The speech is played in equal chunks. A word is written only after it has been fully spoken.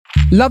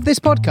Love this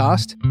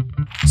podcast?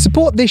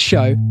 Support this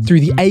show through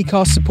the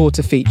Acast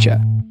supporter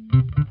feature.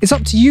 It's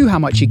up to you how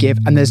much you give,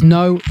 and there's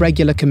no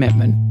regular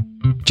commitment.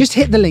 Just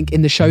hit the link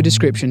in the show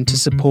description to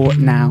support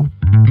now.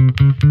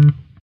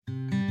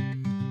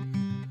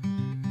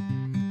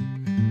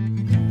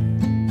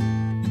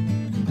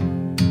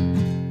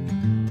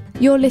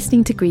 You're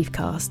listening to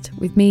Griefcast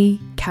with me,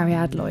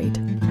 Cariad Lloyd.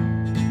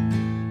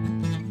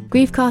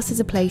 Griefcast is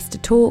a place to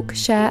talk,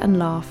 share and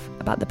laugh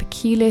about the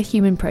peculiar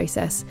human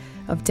process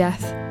of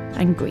death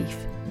and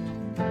grief.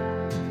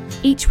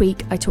 Each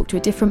week I talk to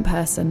a different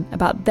person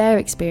about their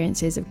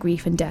experiences of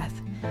grief and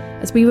death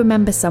as we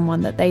remember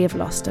someone that they have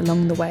lost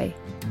along the way,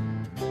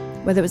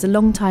 whether it was a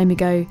long time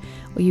ago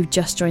or you've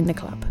just joined the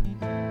club.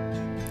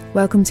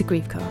 Welcome to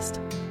Griefcast.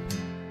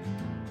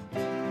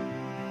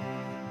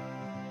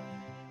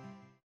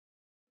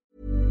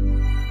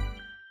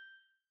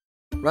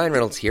 Ryan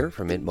Reynolds here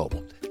from Mint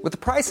Mobile. With the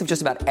price of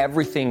just about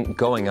everything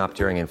going up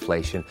during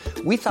inflation,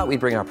 we thought we'd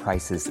bring our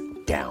prices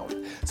down.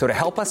 So to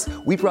help us,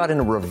 we brought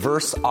in a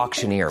reverse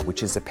auctioneer,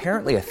 which is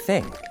apparently a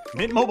thing.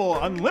 Mint Mobile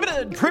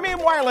Unlimited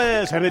Premium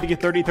Wireless. How to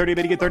get 30, 30,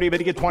 bit to get 30, bit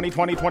to get 20,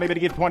 20, 20, bit to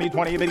get 20,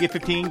 20, bit to get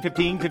 15,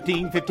 15,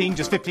 15, 15,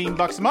 just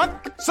 $15 a month?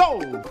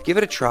 Sold! Give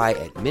it a try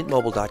at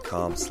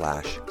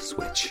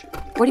mintmobile.com/switch.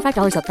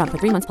 $45 up front for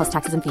 3 months plus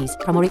taxes and fees.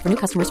 Promo rate for new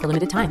customers for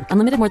limited time.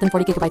 Unlimited more than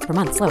 40 gigabytes per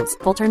month. Slows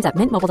full terms at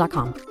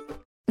mintmobile.com.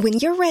 When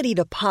you're ready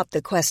to pop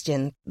the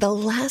question, the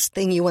last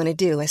thing you want to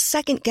do is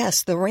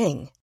second-guess the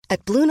ring.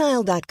 At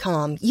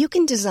BlueNile.com, you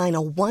can design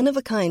a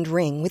one-of-a-kind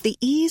ring with the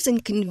ease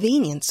and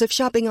convenience of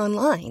shopping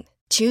online.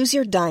 Choose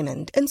your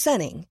diamond and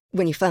setting.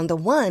 When you find the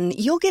one,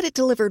 you'll get it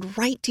delivered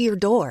right to your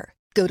door.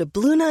 Go to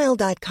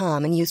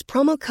BlueNile.com and use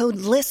promo code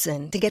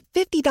LISTEN to get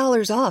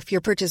 $50 off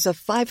your purchase of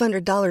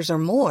 $500 or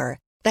more.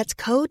 That's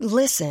code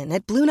LISTEN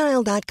at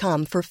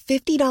BlueNile.com for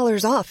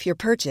 $50 off your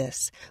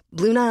purchase.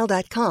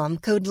 BlueNile.com,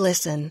 code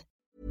LISTEN.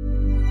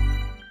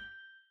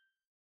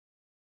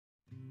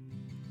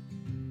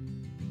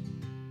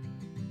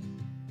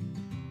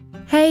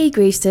 Hey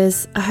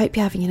Griefsters, I hope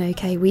you're having an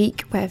okay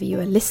week wherever you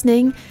are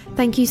listening.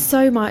 Thank you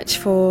so much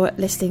for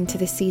listening to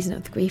this season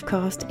of the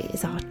Griefcast. It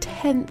is our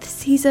 10th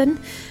season.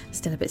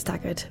 Still a bit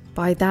staggered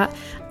by that.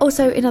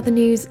 Also, in other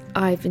news,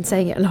 I've been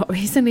saying it a lot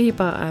recently,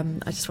 but I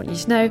just want you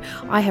to know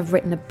I have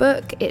written a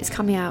book. It's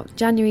coming out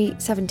January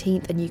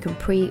 17th and you can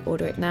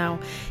pre-order it now.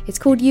 It's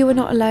called You Are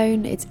Not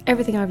Alone. It's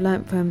everything I've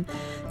learned from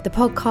the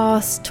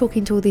podcast,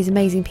 talking to all these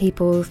amazing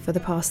people for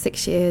the past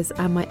 6 years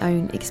and my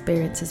own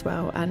experience as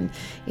well. And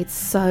it's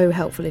so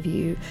helpful if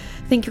you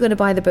think you're going to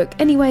buy the book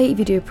anyway. If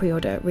you do a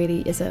pre-order, it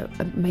really is an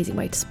amazing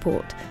way to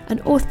support an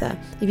author.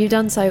 If you've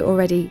done so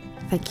already,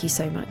 thank you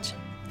so much.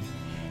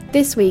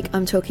 This week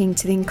I'm talking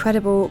to the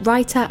incredible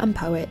writer and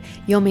poet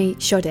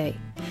Yomi Sode.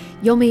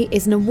 Yomi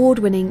is an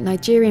award-winning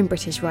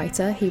Nigerian-British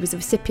writer. He was a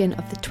recipient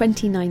of the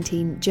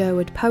 2019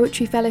 Jerwood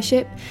Poetry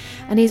Fellowship,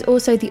 and he's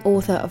also the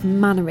author of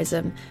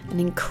Mannerism, an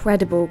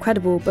incredible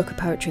book of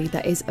poetry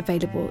that is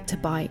available to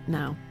buy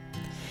now.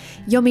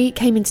 Yomi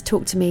came in to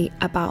talk to me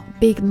about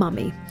Big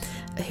Mummy,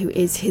 who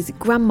is his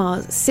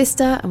grandma's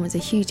sister and was a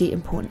hugely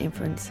important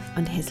influence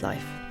on his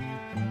life.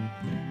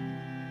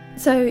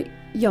 So,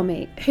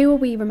 Yomi, who are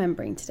we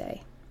remembering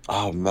today?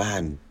 Oh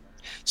man!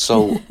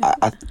 So, do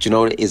you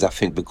know what it is? I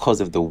think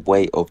because of the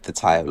weight of the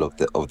title of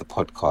the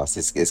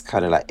podcast, it's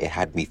kind of like it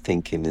had me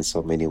thinking in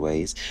so many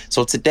ways.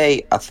 So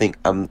today, I think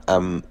I'm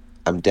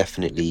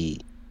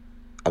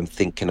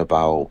thinking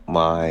about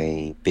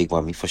my big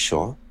mummy for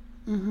sure.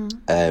 Mm-hmm.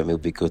 It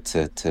would be good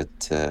to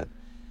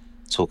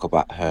talk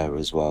about her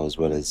as well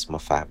as my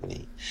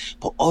family.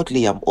 But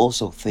oddly, I'm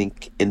also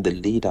in the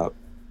lead up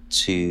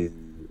to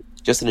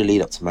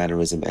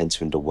Mannerism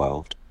entering the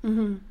world.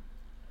 Mm-hmm.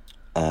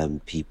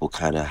 People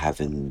kind of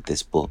having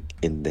this book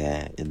in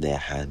their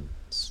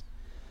hands.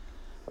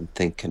 I'm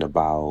thinking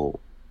about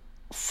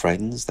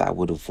friends that I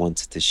would have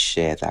wanted to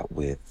share that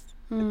with,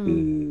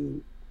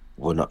 who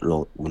we're not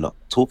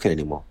talking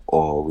anymore,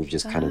 or we've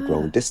just kind of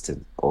grown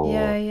distant, or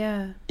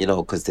you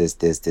know, because there's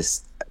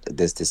this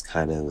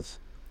kind of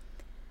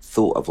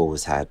thought I've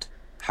always had,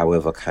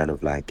 however kind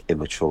of like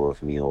immature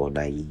of me or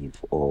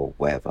naive or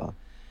whatever,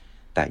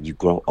 that you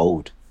grow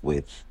old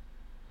with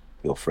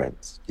your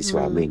friends. You see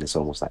what I mean? It's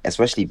almost like,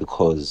 especially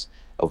because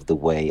of the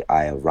way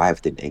I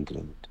arrived in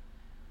England,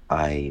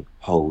 I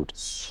hold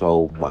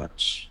so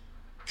much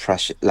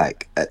pressure.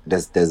 Like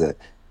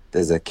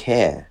there's a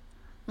care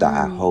that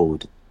I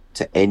hold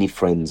to any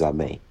friends I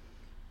make,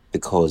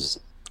 because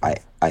I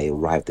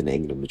arrived in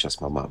England with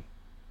just my mum.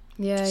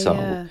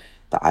 So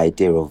the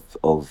idea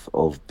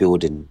of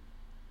building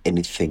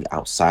anything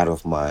outside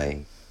of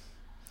my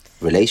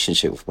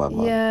relationship with my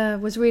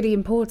mum was really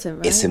important,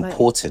 right? It's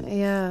important.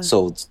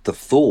 So the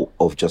thought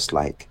of just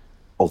like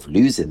of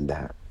losing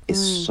that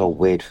is so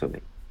weird for me.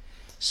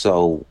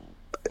 So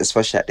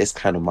especially at this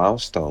kind of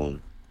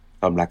milestone,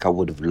 I'm like, I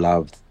would have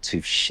loved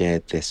to share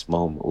this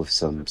moment with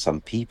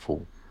some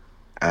people,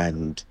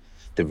 and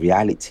the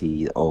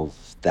reality of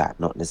that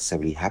not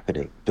necessarily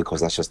happening,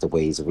 because that's just the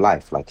ways of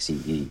life. Like,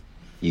 see,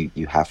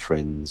 you have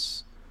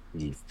friends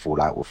you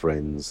fall out with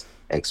friends,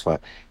 ex-wife.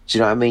 Do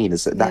you know what I mean?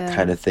 It's that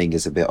kind of thing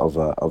is a bit of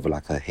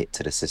like a hit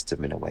to the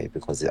system in a way,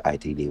 because it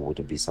ideally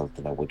wouldn't be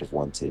something I would have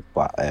wanted.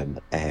 But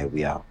here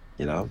we are,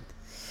 you know.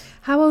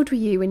 How old were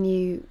you when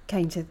you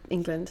came to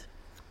England?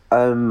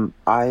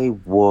 I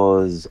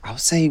would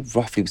say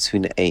roughly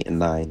between 8 and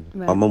 9.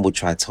 Right. My mum would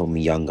try to tell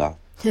me younger,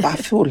 but I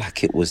feel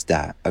like it was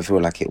that.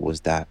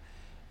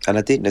 And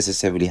I didn't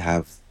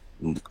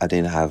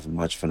have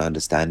much of an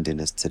understanding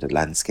as to the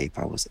landscape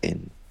I was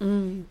in.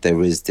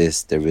 There is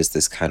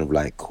this kind of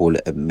like, call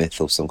it a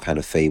myth or some kind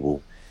of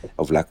fable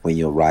of like when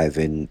you arrive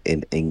when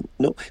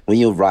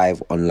you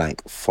arrive on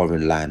like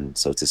foreign land,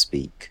 so to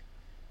speak,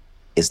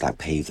 it's like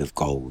paved with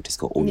gold. It's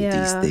got all of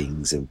these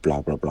things and blah,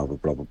 blah, blah, blah,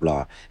 blah, blah,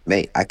 blah.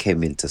 Mate, I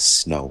came into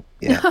snow.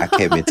 Yeah, I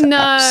came into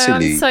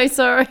I'm so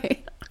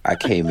sorry. I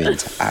came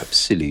into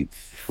absolute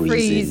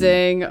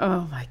freezing.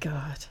 Oh my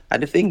God.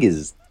 And the thing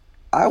is,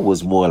 I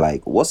was more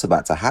like, what's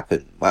about to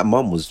happen? My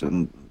mum was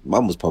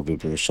probably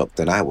more shocked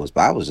than I was,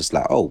 but I was just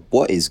like, oh,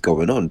 what is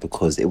going on?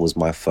 Because it was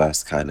my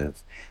first kind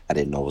of, I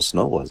didn't know what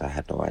snow was. I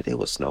had no idea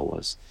what snow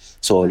was.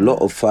 So a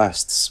lot of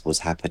firsts was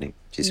happening.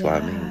 Do you see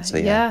what I mean? So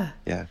yeah.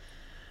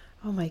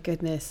 Oh my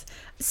goodness.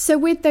 So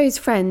with those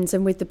friends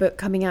and with the book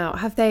coming out,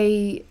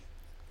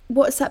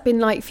 what's that been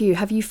like for you?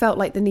 Have you felt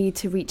like the need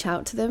to reach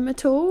out to them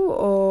at all?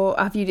 Or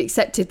have you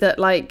accepted that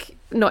like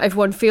not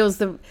everyone feels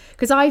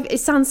because it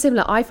sounds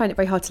similar. I find it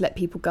very hard to let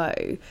people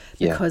go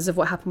because of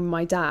what happened with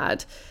my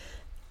dad.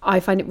 I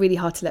find it really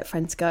hard to let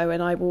friends go,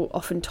 and I will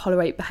often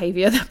tolerate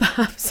behaviour that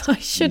perhaps I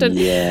shouldn't,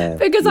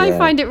 because I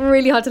find it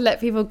really hard to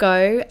let people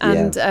go.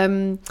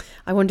 And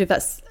I wonder if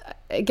that's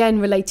again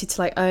related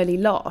to like early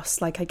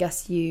loss, like I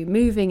guess you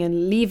moving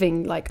and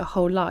leaving like a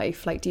whole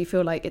life. Like, do you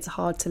feel like it's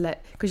hard to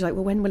let, because you're like,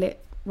 well, when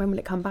will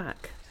it come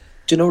back?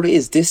 Do you know what it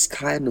is? This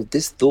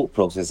thought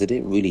process, it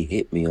didn't really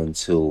hit me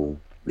until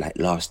like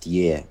last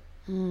year,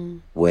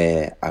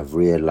 where I've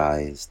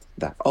realised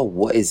that,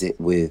 what is it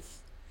with,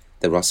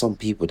 there are some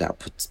people that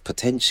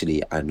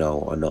potentially I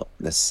know are not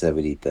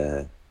necessarily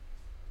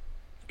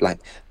like,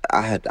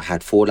 I had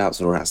fallouts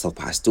and all that stuff,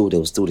 but there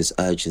was still this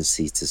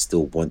urgency to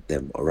still want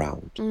them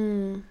around.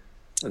 And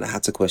I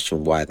had to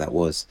question why that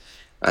was.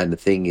 And the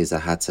thing is, I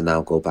had to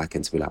now go back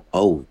and to be like,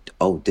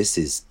 this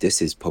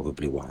is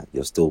probably why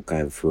you're still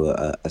going through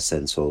a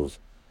sense of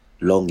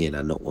longing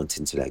and not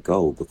wanting to let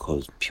go,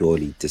 because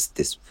purely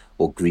this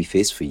what grief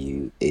is for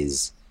you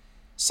is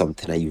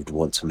something that you'd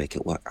want to make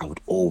it work. I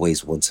would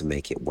always want to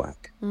make it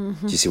work. Do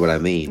you see what I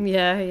mean?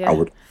 Yeah. I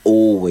would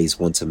always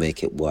want to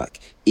make it work.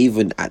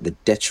 Even at the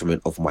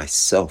detriment of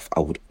myself,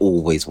 I would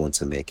always want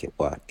to make it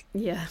work.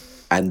 Yeah.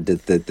 And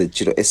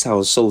it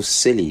sounds so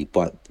silly,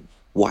 but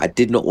what I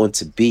did not want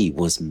to be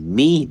was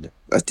mean.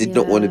 I did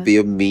not want to be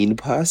a mean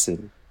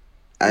person.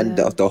 And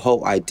the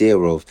whole idea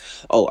of,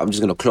 I'm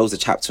just going to close the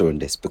chapter on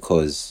this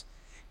because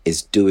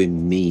it's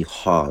doing me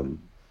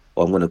harm.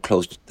 Or I'm going to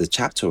close the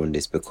chapter on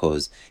this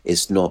because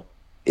it's not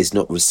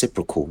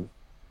reciprocal.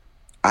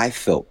 I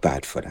felt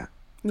bad for that.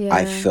 Yeah.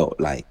 I felt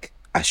like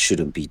I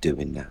shouldn't be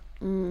doing that.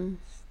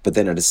 But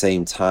then at the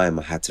same time,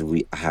 I had to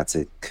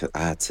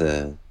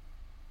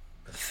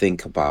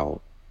think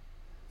about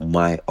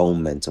my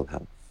own mental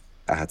health.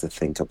 I had to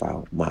think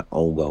about my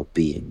own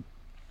well-being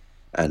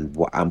and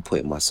what I'm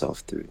putting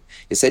myself through.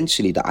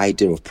 Essentially, the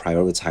idea of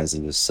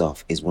prioritizing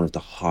yourself is one of the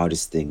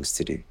hardest things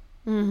to do.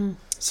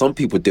 Some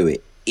people do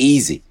it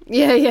easy.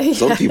 Yeah.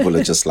 Some people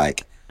are just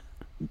like,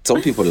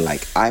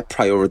 I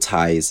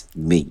prioritize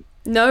me.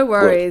 No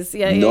worries.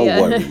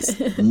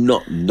 Worries.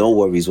 No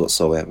worries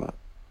whatsoever.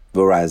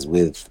 Whereas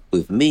with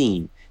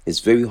me, it's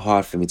very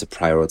hard for me to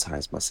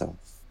prioritize myself.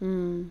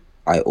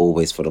 I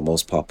always, for the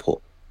most part, put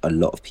a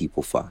lot of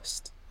people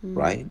first,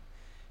 right?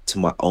 To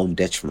my own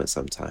detriment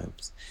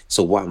sometimes.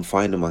 So what I'm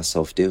finding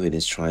myself doing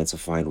is trying to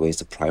find ways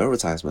to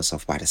prioritize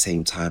myself, but at the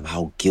same time,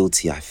 how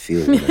guilty I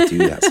feel when I do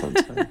that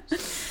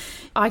sometimes.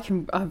 I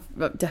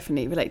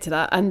definitely relate to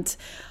that. And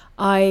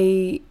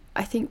I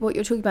think what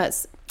you're talking about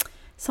is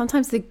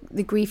sometimes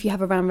the grief you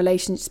have around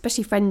relationships,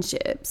 especially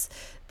friendships,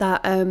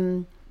 that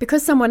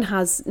because someone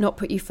has not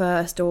put you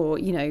first, or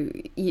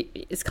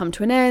it's come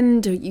to an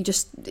end, or it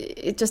just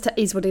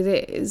is what it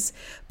is,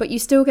 but you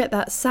still get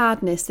that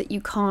sadness that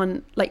you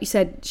can't, like you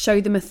said, show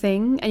them a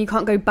thing, and you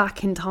can't go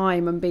back in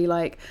time and be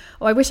like,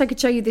 I wish I could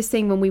show you this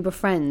thing when we were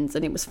friends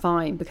and it was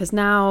fine, because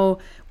now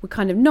we're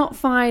kind of not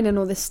fine and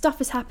all this stuff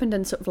has happened,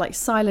 and sort of like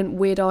silent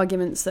weird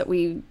arguments that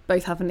we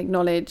both haven't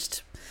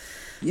acknowledged.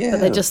 Yeah.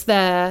 But they're just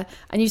there,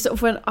 and you sort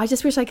of went, I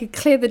just wish I could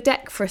clear the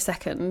deck for a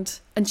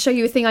second and show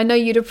you a thing I know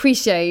you'd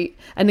appreciate,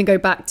 and then go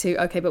back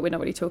to, okay, but we're not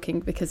really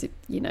talking because it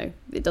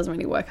doesn't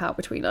really work out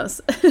between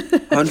us.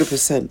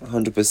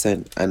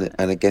 100%.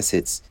 And I guess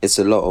it's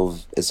a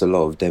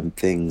lot of them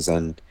things.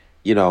 And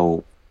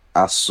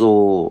I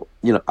saw,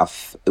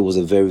 it was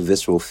a very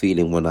visceral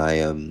feeling when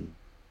I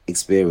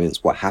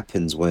experienced what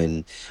happens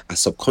when I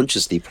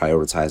subconsciously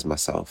prioritize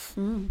myself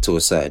to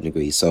a certain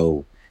degree.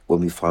 So when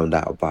we found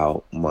out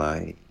about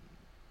my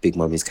big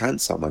mummy's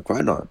cancer, my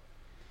grandaunt,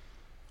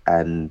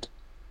 and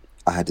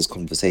I had this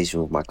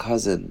conversation with my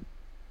cousin,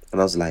 and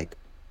I was like,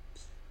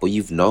 but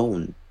you've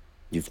known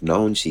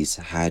she's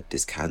had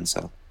this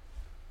cancer.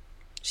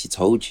 She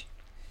told you.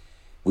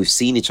 We've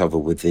seen each other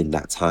within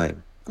that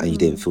time, and you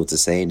didn't feel to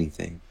say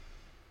anything.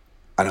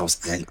 And I was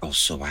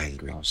so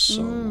angry. I was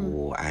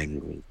so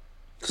angry.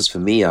 Because for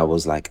me, I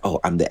was like, oh,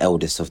 I'm the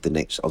eldest of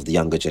the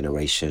younger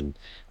generation.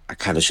 I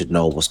kind of should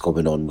know what's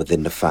going on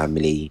within the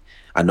family.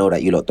 I know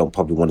that you lot don't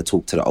probably want to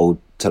talk to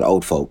the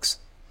old folks,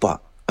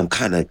 but I'm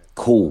kind of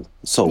cool,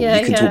 so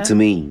you can talk to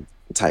me,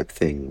 type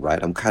thing,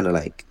 right? I'm kind of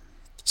like,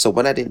 so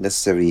when I didn't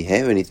necessarily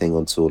hear anything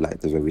until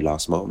like the very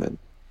last moment,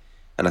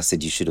 and I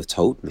said, you should have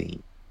told me.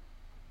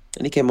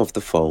 And he came off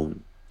the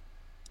phone,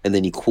 and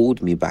then he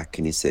called me back,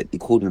 and he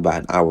called me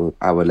about an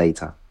hour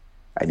later,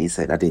 and he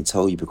said, I didn't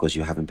tell you because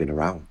you haven't been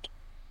around.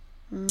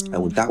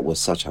 And that was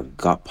such a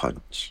gut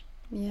punch.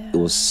 Yeah. It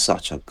was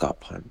such a gut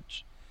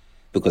punch,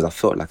 because I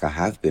felt like I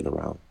have been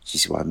around. Do you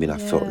see what I mean? I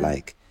felt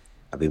like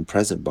I've been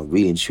present, but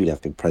really and truly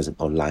I've been present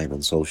online,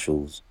 on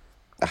socials.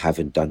 I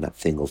haven't done that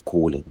thing of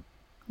calling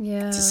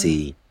to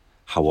see,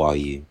 how are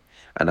you?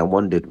 And I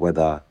wondered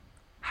whether,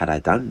 had I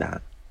done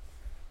that,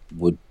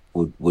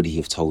 would he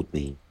have told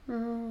me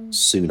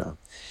sooner?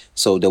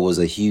 So there was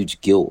a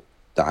huge guilt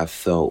that I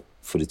felt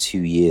for the 2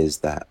 years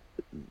that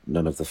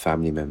none of the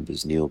family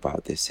members knew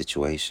about this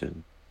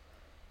situation.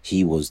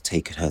 He was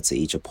taking her to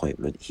each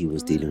appointment. He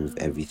was dealing with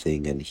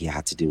everything, and he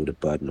had to deal with the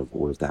burden of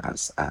all of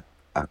that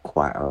at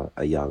quite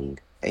a young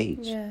age.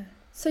 Yeah.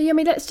 So, I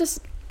mean, let's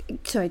just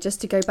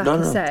to go back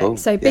a sec. Cool.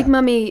 So Big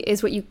Mummy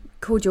is what you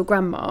called your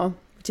grandma,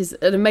 which is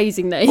an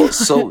amazing name.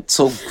 So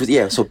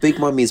Big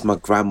Mummy is my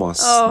grandma's.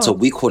 So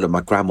we call her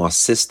my grandma's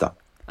sister.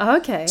 Oh,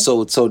 okay.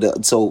 So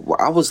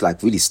I was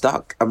like really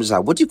stuck. I was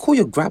like, what do you call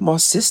your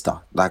grandma's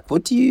sister? Like,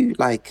 what do you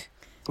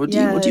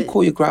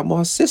call your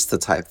grandma's sister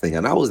type thing?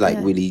 And I was like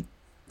really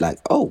like,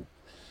 oh.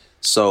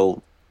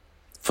 So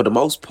for the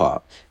most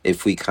part,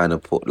 if we kind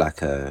of put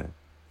like a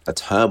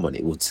term on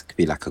it, it would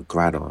be like a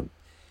grand-aunt.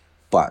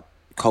 But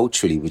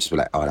culturally, we just be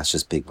like, oh, that's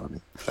just Big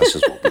Mummy. That's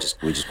just what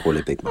we just call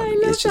it Big Mummy.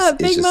 I love that,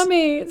 Big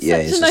Mummy. It's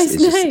such a nice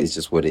name. It's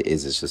just what it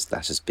is.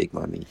 That's just Big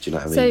Mummy. Do you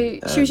know what I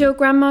mean? So she was your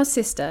grandma's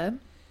sister,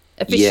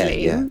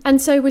 officially. Yeah.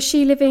 And so was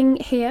she living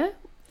here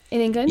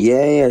in England?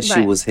 Yeah.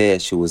 She was here.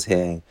 She was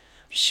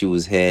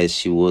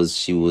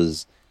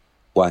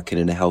working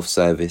in the health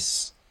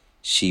service.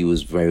 She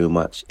was very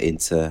much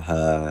into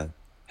her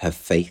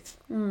faith.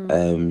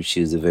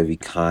 She was a very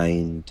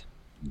kind,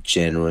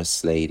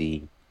 generous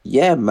lady.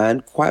 Yeah,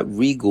 man, quite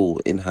regal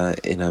in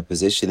her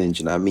positioning.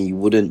 You know what I mean?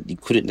 You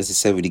couldn't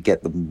necessarily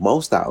get the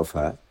most out of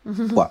her,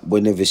 but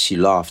whenever she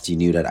laughed, you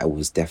knew that I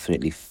was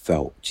definitely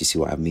felt. Do you see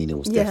what I mean? It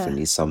was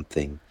definitely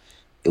something.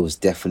 It was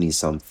definitely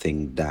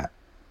something that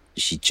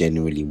she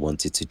genuinely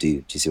wanted to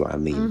do. Do you see what I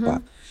mean?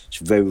 But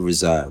she's very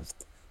reserved,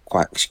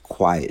 quite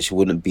quiet. She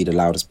wouldn't be the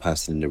loudest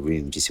person in the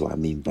room. Do you see what I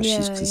mean? But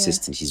she's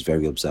consistent. She's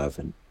very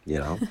observant. You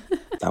know,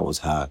 that was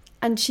her.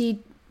 And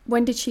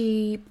when did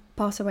she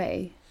pass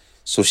away?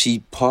 So she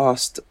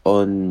passed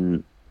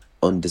on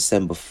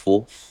December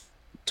 4th,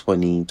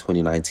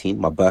 2019,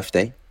 my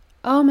birthday.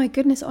 Oh my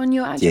goodness, on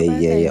your actual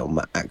birthday? Yeah, on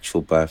my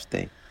actual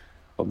birthday.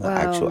 On my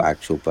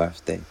actual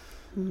birthday.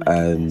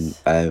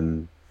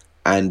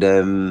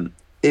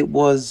 It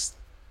was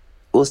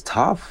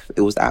tough.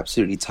 It was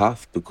absolutely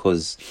tough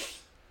because,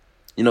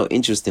 you know,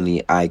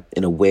 interestingly,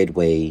 in a weird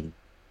way,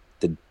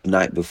 the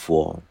night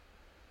before,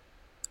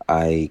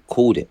 I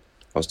called it.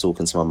 I was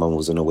talking to my mum,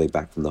 was on her way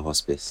back from the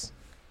hospice.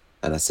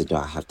 And I said, no,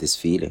 I have this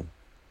feeling.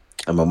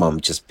 And my mum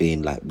just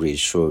being like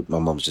reassured. My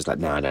mum was just like,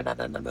 no.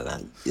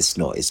 It's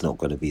not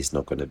going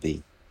to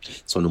be.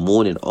 So in the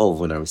morning of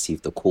when I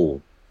received the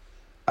call,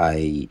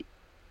 I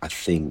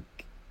think,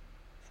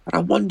 and I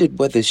wondered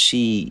whether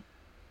she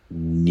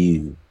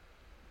knew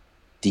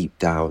deep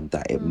down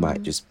that it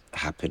might just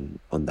happen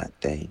on that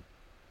day.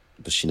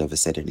 But she never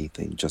said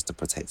anything just to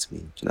protect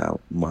me. You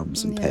know,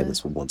 mums and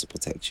parents will want to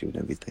protect you and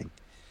everything.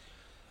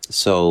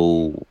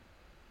 So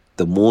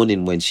the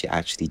morning when she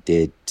actually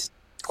did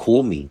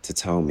call me to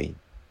tell me,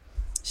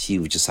 she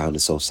was just sounded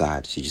so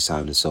sad. She just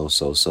sounded so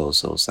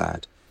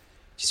sad.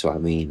 You see what I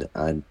mean?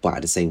 But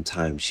at the same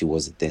time, she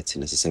wasn't there to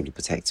necessarily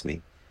protect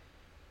me.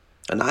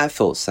 And I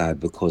felt sad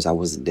because I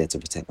wasn't there to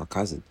protect my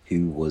cousin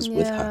who was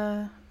with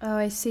her. Oh,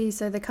 I see.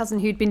 So the cousin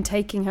who'd been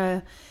taking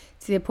her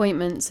to the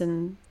appointments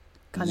and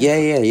kind of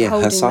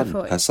her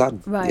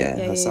son. Right.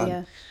 Her son.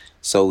 Yeah.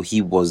 So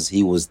he was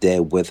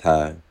there with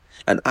her.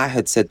 And I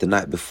had said the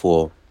night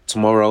before,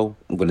 tomorrow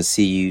I'm going to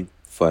see you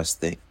first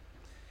thing.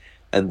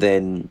 And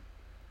then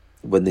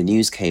when the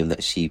news came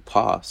that she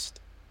passed,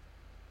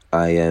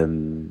 I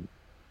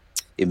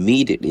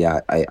immediately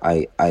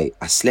I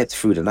slept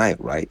through the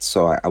night, right?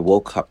 So I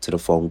woke up to the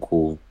phone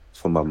call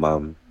from my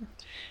mum,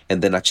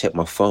 and then I checked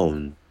my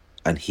phone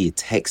and he had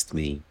texted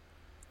me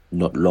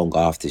not long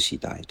after she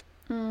died.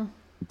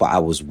 But I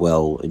was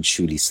well and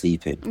truly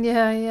sleeping.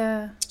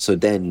 Yeah. So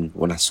then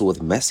when I saw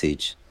the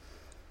message,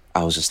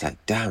 I was just like,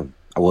 damn,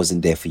 I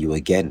wasn't there for you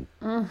again.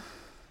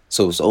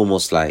 So it was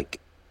almost like,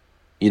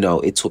 you know,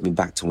 it took me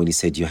back to when he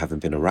said you haven't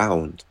been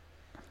around.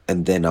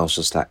 And then I was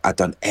just like, I'd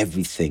done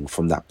everything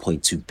from that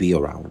point to be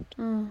around.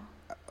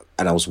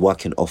 And I was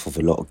working off of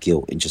a lot of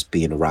guilt and just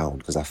being around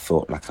because I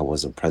felt like I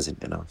wasn't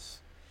present enough.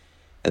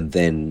 And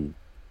then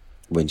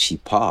when she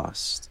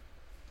passed,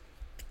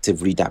 to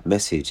read that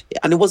message,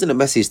 and it wasn't a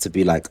message to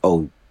be like,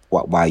 oh,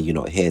 why are you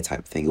not here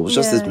type thing. It was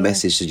just this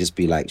message to just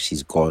be like,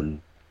 she's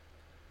gone,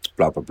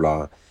 blah, blah,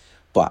 blah.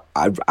 But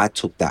I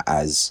took that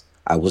as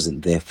I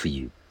wasn't there for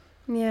you.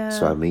 Yeah.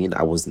 So I mean,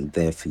 I wasn't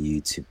there for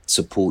you to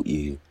support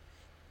you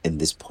in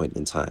this point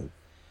in time.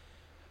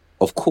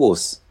 Of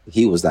course,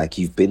 he was like,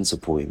 you've been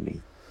supporting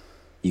me.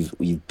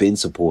 You've been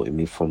supporting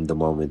me from the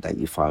moment that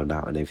you found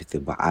out and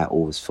everything. But I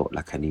always felt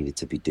like I needed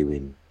to be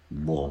doing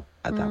more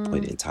at that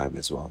point in time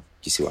as well.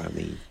 Do you see what I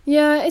mean?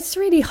 Yeah, it's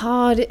really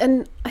hard.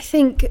 And I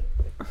think,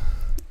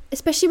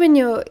 especially when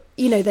you're,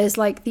 you know, there's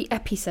like the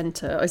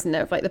epicenter, isn't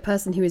there, of like the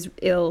person who is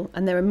ill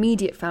and their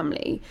immediate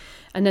family,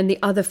 and then the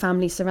other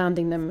family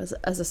surrounding them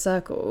as a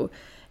circle.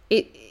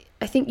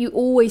 I think you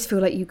always feel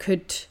like you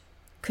could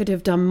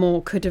have done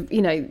more, could have,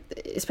 you know,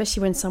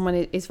 especially when someone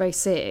is very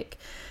sick.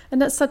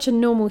 And that's such a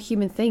normal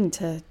human thing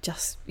to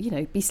just, you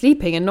know, be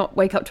sleeping and not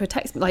wake up to a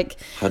text. Like,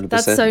 100%.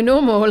 That's so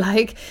normal.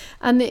 Like,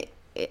 and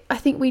I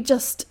think we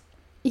just,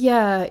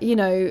 yeah, you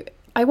know,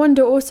 I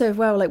wonder also as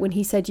well, like when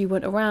he said you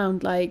weren't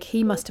around, like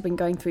he must have been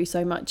going through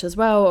so much as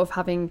well of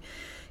having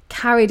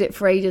carried it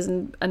for ages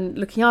and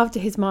looking after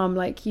his mum.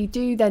 Like you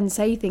do then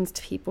say things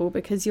to people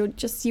because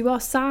you are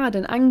sad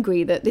and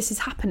angry that this is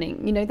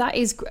happening. You know, that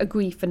is a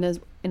grief in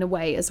a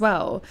way as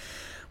well.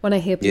 When I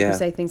hear people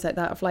say things like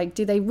that of like,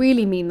 do they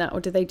really mean that?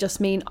 Or do they just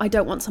mean, I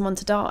don't want someone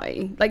to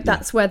die? Like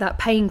that's where that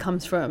pain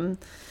comes from.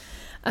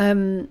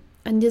 And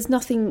there's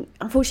nothing,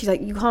 unfortunately,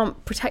 like you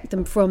can't protect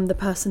them from the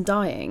person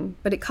dying,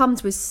 but it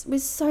comes with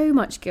so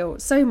much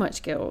guilt. So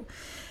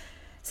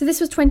this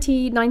was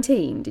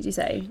 2019, did you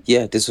say?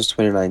 Yeah, this was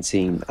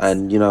 2019.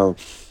 And, you know,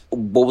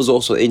 what was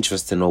also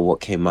interesting or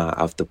what came out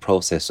of the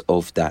process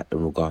of that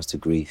in regards to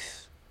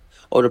grief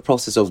or the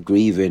process of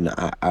grieving,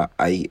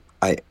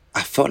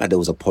 I felt like there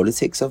was a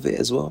politics of it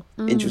as well,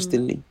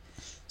 interestingly.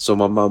 So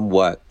my mum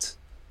worked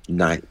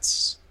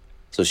nights.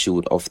 So she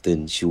would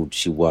often,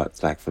 she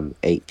worked like from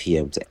 8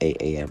 p.m. to 8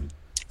 a.m.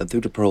 And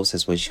through the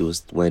process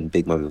when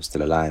Big Mummy was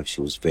still alive, she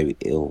was very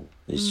ill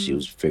and she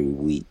was very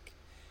weak.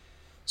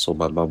 So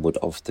my mum would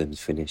often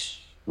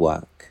finish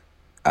work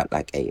at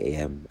like 8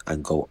 a.m.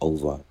 and go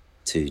over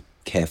to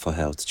care for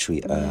her, to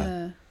treat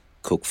her,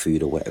 cook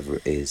food or whatever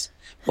it is.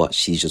 But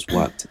she just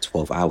worked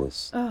 12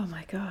 hours. Oh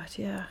my God,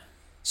 yeah.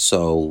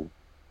 So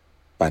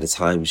by the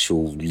time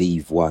she'll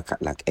leave work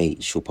at like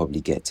 8, she'll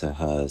probably get to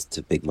hers,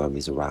 to Big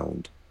Mummy's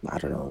around, I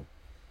don't know,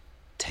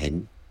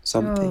 10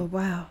 something. Oh,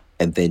 wow.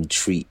 And then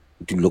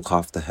look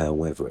after her,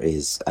 whatever it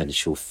is, and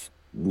she'll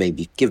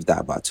maybe give that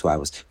about 2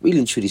 hours. Really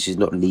and truly, she's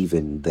not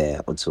leaving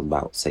there until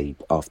about, say,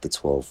 after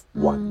 12,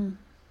 1.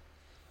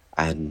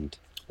 And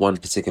one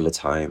particular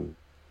time,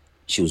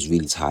 she was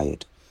really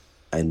tired.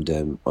 And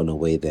on her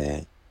way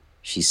there,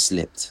 she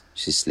slipped.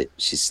 She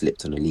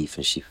slipped on a leaf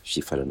and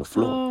she fell on the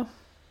floor.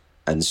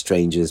 And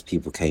strangers,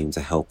 people came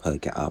to help her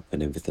get up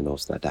and everything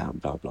else like that,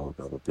 and blah, blah,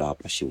 blah, blah, blah.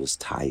 But she was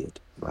tired,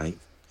 right?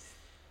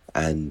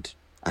 And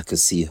I could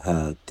see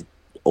her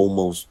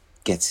almost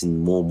getting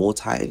more and more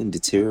tired and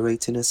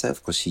deteriorating herself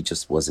because she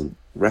just wasn't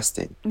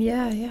resting.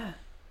 Yeah.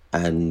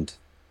 And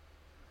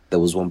there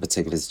was one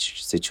particular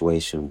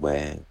situation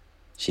where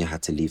she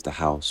had to leave the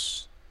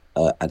house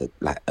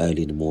like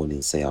early in the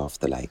morning, say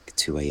after like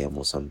 2 a.m.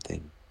 or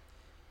something.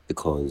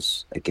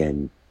 Because,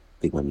 again,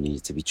 Big Mummy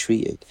needed to be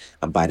treated.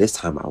 And by this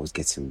time, I was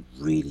getting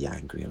really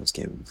angry. I was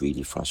getting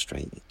really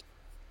frustrated.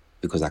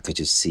 Because I could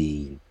just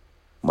see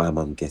my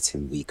mum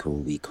getting weaker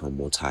and weaker and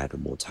more tired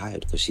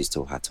because she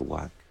still had to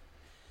work.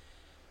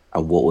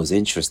 And what was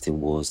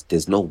interesting was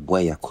there's no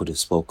way I could have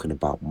spoken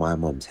about my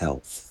mum's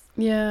health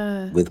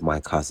with my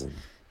cousin.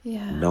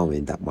 Yeah.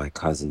 Knowing that my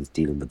cousin's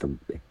dealing with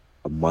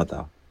a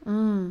mother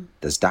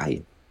that's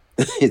dying.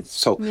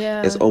 It's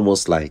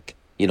almost like,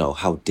 you know,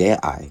 how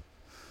dare I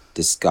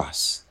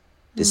discuss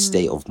the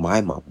state of my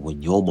mum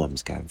when your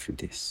mum's going through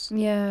this.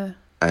 Yeah.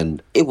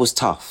 And it was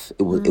tough.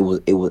 It was,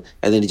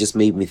 and then it just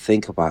made me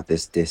think about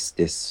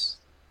this,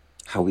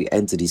 how we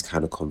enter these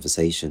kind of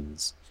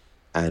conversations.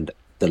 And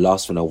the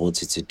last thing I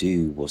wanted to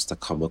do was to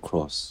come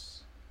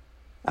across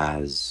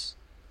as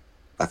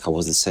like I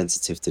wasn't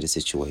sensitive to the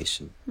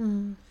situation.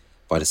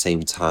 But at the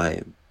same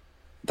time,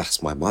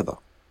 that's my mother.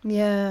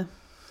 Yeah.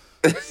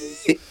 Do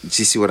you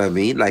see what I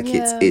mean? Like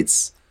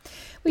it's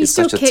well,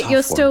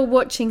 you're still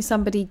watching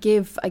somebody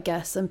give, I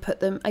guess, and put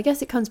them. I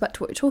guess it comes back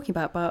to what we're talking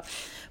about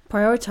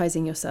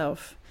prioritizing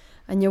yourself,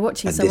 and you're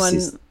watching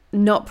someone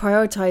not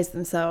prioritize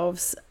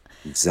themselves.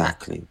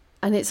 Exactly.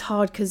 And it's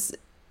hard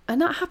and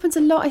that happens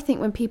a lot. I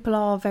think when people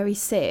are very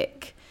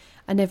sick,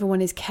 and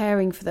everyone is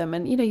caring for them,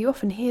 and you know, you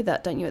often hear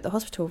that, don't you, at the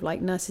hospital,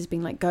 like nurses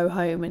being like, "Go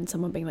home," and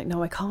someone being like,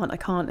 "No, I can't,"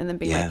 and then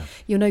being like,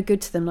 "You're no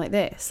good to them like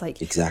this."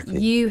 Like, exactly.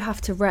 You have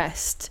to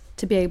rest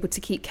to be able to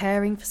keep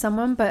caring for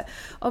someone. But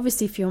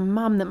obviously for your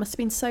mum, that must have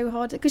been so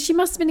hard because she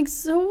must have been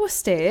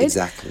exhausted.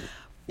 Exactly.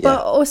 Yeah.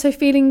 But also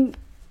feeling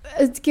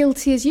as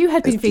guilty as you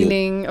had been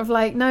feeling of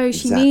like, no,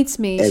 she needs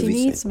me. Everything.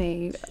 She needs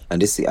me.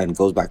 And it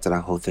goes back to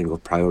that whole thing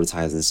of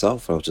prioritizing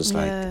self. I was just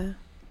like,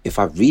 if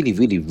I really,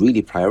 really,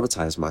 really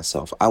prioritize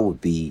myself, I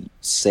would be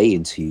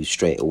saying to you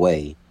straight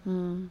away,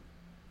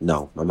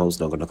 no, my mom's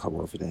not going to come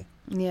over there.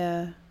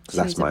 Yeah. Because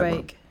that's my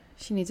mum.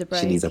 She needs a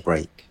break. She needs a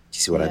break. Do you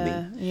see what I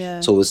mean?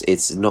 Yeah. So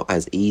it's not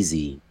as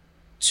easy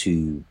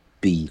to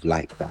be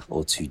like that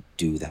or to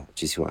do that.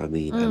 Do you see what I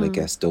mean? And I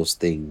guess those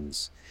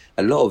things,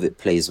 a lot of it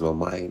plays in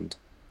my mind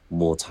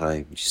more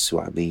time. Do you see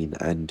what I mean?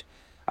 And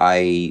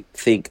I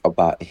think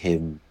about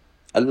him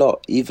a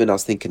lot. Even I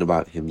was thinking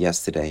about him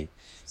yesterday,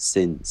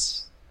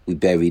 since we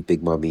buried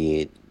Big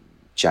Mummy in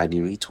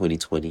January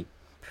 2020.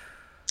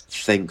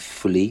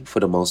 Thankfully,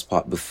 for the most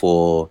part,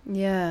 before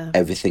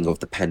everything of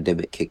the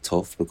pandemic kicked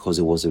off, because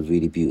it was a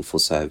really beautiful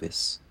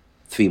service.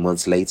 3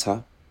 months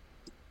later,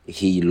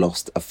 he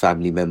lost a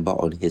family member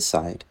on his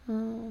side.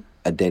 And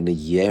then a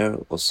year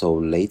or so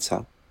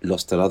later,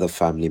 lost another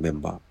family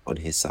member on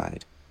his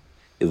side.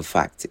 In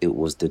fact, it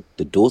was the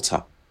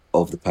daughter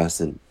of the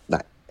person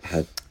that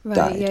had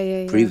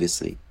died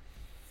previously.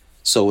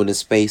 So in the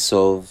space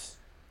of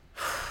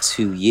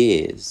 2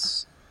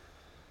 years,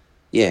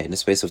 in the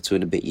space of 2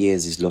 and a bit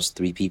years, he's lost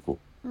 3 people.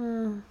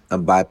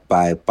 And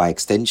by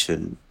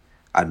extension,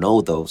 I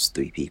know those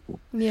 3 people.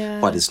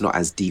 Yeah. But it's not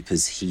as deep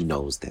as he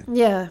knows them.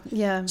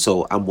 Yeah.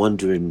 So I'm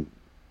wondering,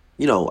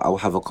 I'll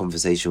have a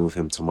conversation with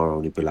him tomorrow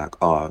and he'll be like,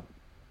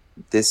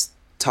 there's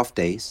tough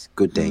days,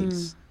 good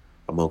days.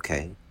 I'm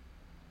okay.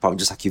 But I'm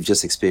just like, you've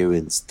just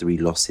experienced 3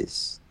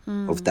 losses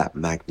of that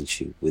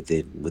magnitude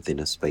within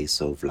a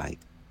space of like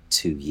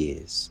 2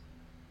 years.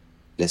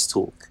 Let's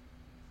talk.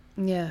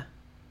 Yeah.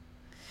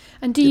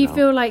 And do you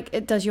feel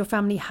like, does your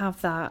family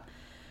have that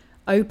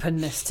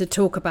openness to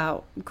talk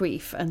about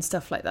grief and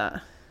stuff like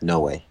that? No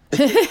way.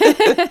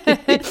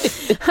 I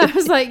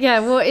was like,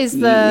 what is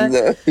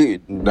the...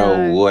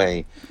 No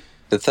way.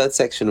 The third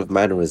section of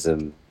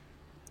Mannerism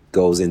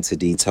goes into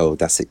detail,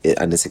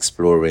 and it's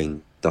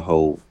exploring the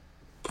whole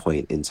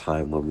point in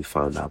time when we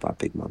found out about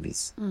Big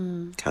Mummy's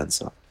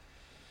cancer.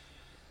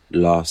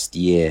 Last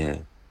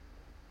year,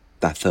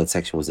 that third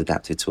section was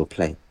adapted to a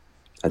play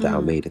at the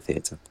Almeida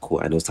Theatre,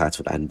 and it was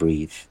titled And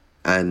Breathe.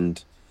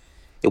 And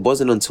it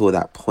wasn't until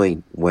that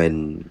point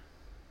when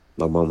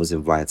my mum was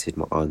invited,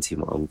 my auntie,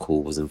 my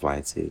uncle was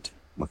invited,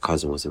 my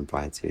cousin was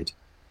invited,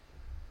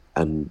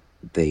 and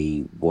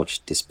they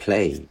watched this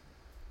play,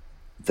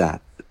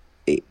 that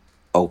it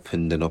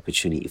opened an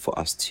opportunity for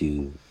us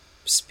to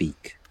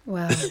speak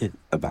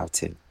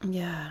about it.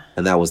 Yeah.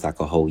 And that was like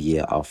a whole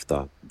year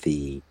after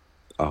the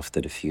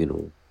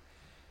funeral.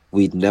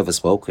 We'd never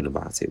spoken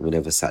about it. We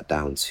never sat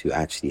down to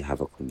actually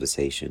have a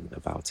conversation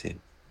about it.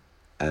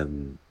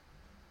 And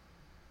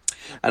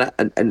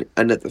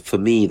for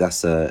me,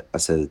 that's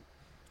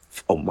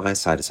on my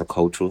side, it's a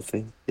cultural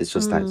thing. It's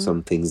just like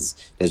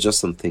there's just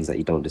some things that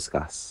you don't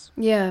discuss.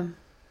 Yeah.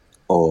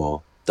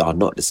 Or that are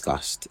not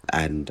discussed.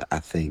 And I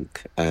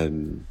think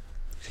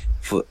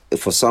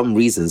for some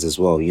reasons as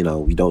well,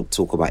 we don't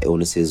talk about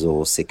illnesses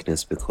or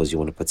sickness because you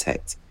want to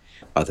protect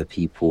other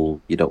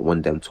people. You don't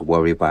want them to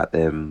worry about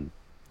them.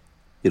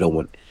 You don't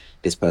want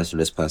this person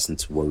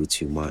to worry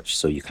too much.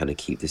 So you kind of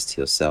keep this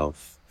to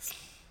yourself.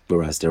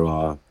 Whereas there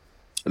are,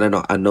 and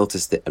I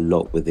noticed it a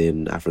lot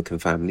within African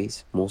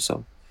families, more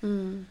so.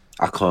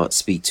 I can't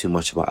speak too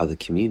much about other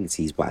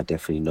communities, but I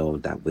definitely know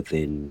that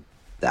within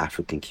the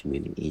African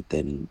community,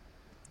 then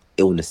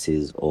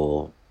illnesses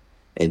or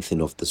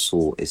anything of the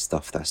sort is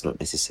stuff that's not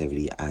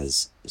necessarily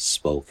as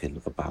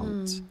spoken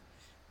about.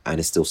 And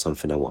it's still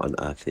something I want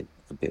to unearth it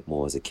a bit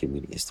more as a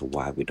community as to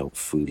why we don't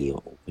freely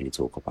or openly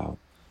talk about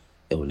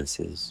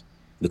illnesses,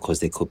 because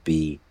they could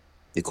be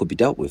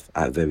dealt with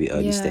at a very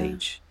early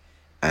stage,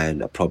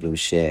 and a problem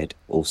shared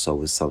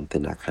also is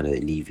something that kind of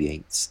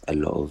alleviates a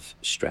lot of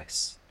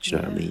stress. Do you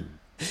know what I mean?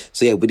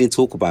 So we didn't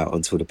talk about it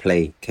until the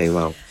play came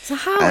out. So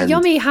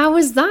how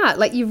was that?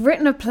 Like, you've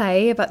written a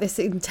play about this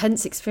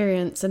intense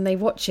experience and they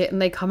watch it and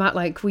they come out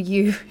like, were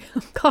you,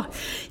 God,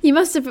 you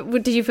must have,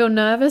 did you feel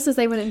nervous as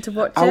they went in to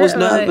watch it? I was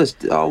nervous.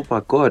 Oh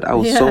my God. I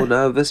was so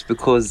nervous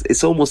because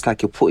it's almost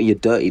like you're putting your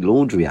dirty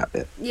laundry out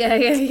there.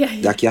 Yeah.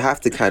 Like, you have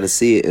to kind of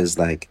see it as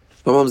like,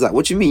 my mum's like,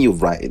 what do you mean you're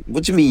writing?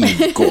 What do you mean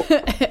you've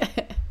got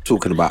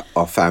talking about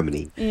our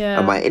family? Yeah.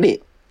 Am I in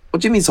it?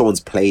 What do you mean someone's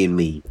playing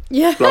me?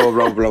 Yeah. Blah,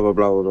 blah, blah, blah,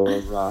 blah, blah,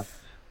 blah, blah.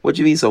 What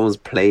do you mean someone's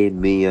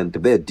playing me and they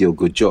better do a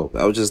good job?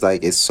 I was just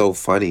like, it's so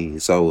funny.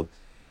 So,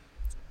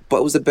 but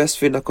it was the best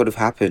thing that could have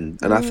happened.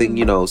 And I think,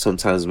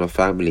 sometimes my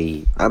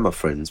family and my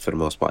friends, for the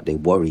most part, they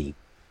worry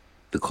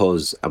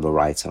because I'm a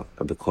writer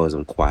and because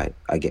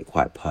I get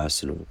quite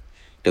personal.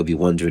 They'll be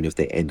wondering if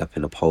they end up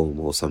in a poem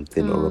or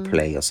something or a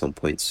play at some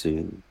point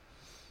soon.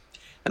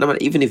 And I'm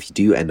like, even if you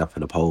do end up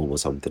in a poem or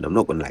something, I'm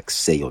not going to like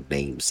say your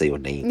name.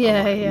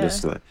 Yeah. I'm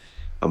just like,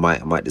 I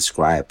might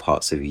describe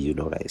parts of you,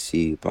 that it's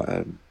you. But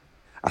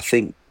I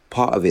think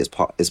part of it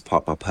is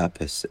part of my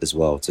purpose as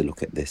well, to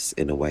look at this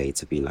in a way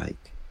to be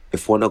like,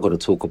 if we're not going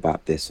to talk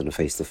about this on a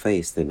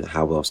face-to-face, then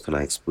how else can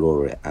I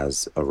explore it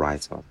as a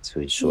writer to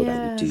ensure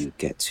that we do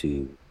get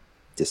to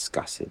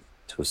discuss it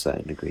to a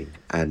certain degree.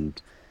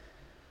 And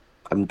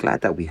I'm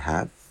glad that we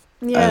have.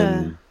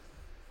 Yeah.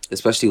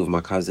 Especially with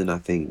my cousin, I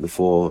think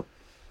before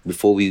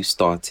we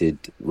started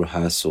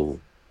rehearsal,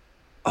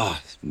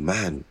 oh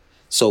man.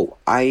 So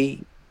I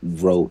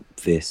wrote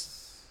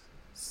this,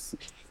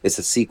 it's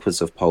a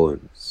sequence of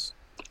poems,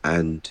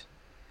 and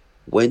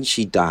when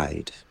she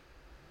died,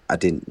 I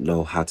didn't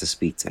know how to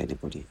speak to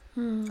anybody.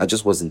 I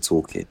just wasn't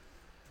talking.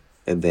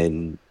 And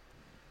then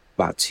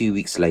about 2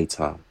 weeks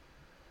later,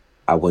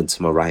 I went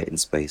to my writing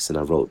space and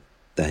I wrote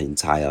the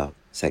entire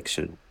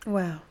section.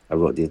 Wow. I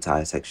wrote the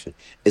entire section.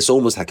 It's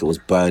almost like it was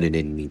burning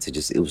in me to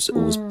just, it was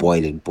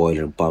boiling,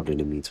 bubbling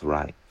in me to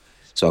write.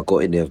 So I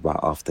got in there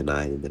about after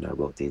 9, and then I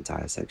wrote the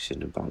entire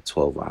section in about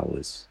 12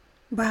 hours.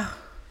 Wow.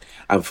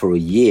 And for a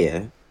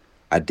year,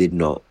 I did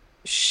not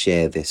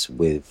share this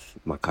with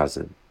my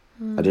cousin.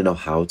 I didn't know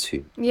how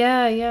to.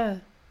 Yeah.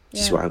 You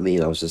see what I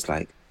mean? I was just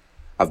like,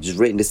 I've just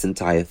written this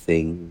entire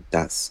thing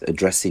that's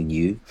addressing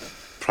you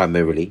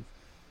primarily,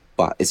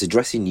 but it's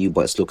addressing you,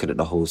 but it's looking at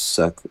the whole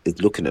circle.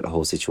 It's looking at the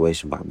whole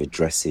situation, but I'm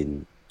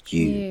addressing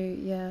you.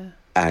 Yeah.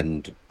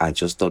 And I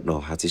just don't know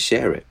how to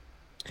share it.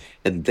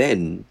 And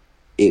then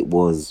it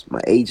was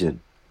my agent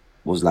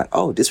was like,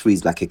 oh, this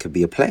reads like it could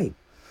be a play.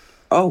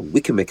 Oh,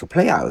 we can make a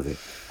play out of it.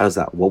 I was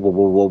like, whoa.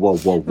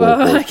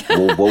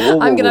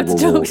 I'm gonna have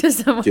to talk to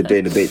someone. You're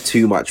doing a bit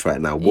too much right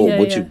now.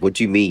 What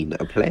do you mean,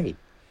 a play?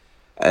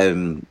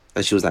 And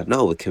she was like,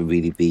 no, it can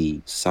really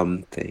be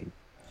something.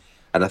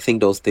 And I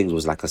think those things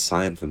was like a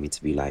sign for me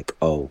to be like,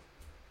 oh,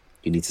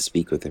 you need to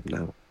speak with him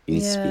now. You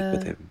need to speak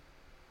with him.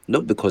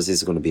 Not because this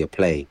is going to be a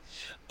play,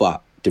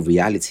 but the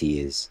reality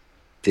is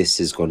this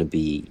is going to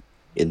be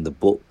in the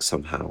book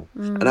somehow.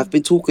 And I've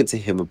been talking to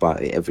him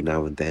about it every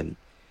now and then.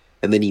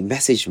 And then he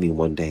messaged me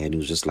one day and he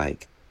was just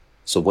like,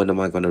 so when am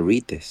I going to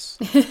read this?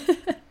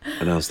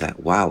 And I was like,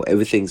 wow,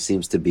 everything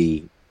seems to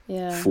be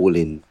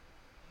falling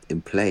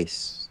in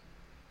place.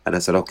 And I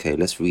said, okay,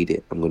 let's read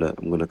it. I'm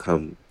gonna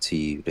come to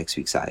you next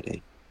week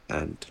Saturday,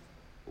 and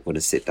we're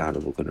gonna sit down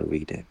and we're gonna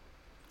read it.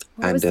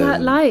 What was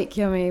that like,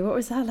 Yomi? What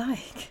was that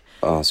like?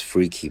 Oh, it's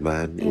freaky,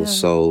 man. It was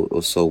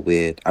so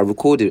weird. I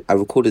recorded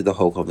the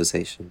whole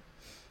conversation.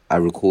 I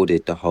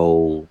recorded the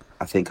whole.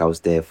 I think I was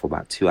there for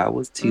about 2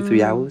 hours,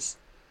 3 hours,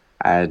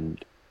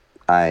 and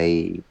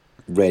I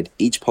read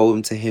each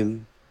poem to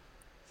him.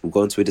 We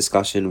got into a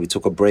discussion. We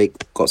took a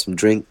break, got some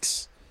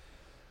drinks,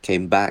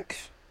 came back.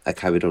 I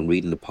carried on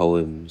reading the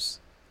poems,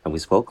 and we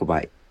spoke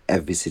about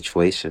every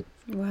situation.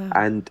 Wow.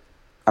 And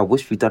I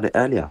wish we'd done it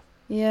earlier.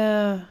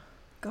 Yeah.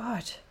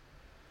 God.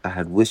 I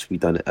had wished we'd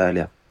done it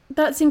earlier.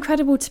 That's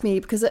incredible to me,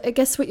 because I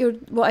guess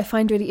what I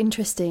find really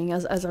interesting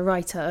as a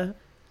writer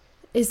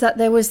is that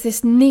there was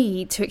this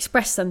need to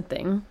express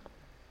something,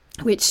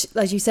 which,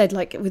 as you said,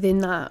 like within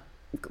that,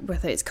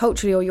 whether it's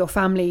culturally or your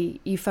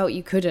family, you felt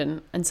you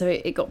couldn't. And so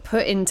it got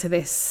put into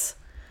this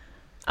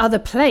other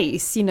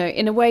place, you know,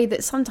 in a way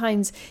that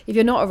sometimes if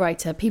you're not a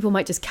writer, people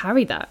might just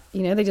carry that,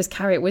 you know, they just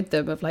carry it with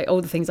them of like,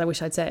 all the things I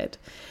wish I'd said.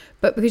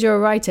 But because you're a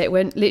writer, it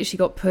literally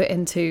got put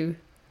into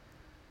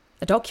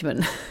a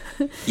document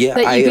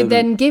that you could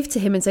then give to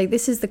him and say,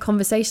 this is the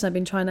conversation I've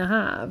been trying to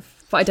have,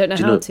 but I don't know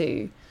how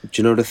to.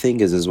 Do you know the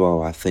thing is as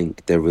well, I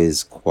think there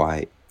is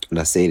quite, and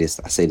I say this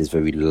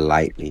very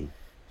lightly,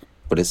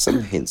 but there's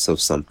some hints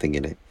of something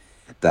in it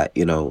that,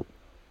 you know,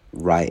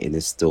 writing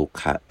is still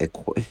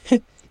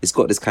it's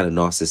got this kind of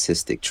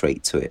narcissistic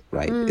trait to it,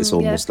 right? It's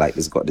almost like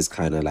it's got this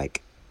kind of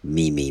like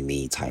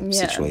me type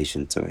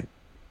situation to it.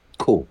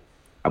 Cool.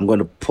 I'm going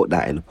to put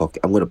that in the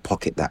pocket. I'm going to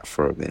pocket that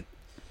for a bit.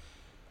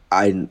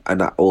 I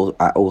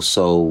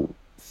also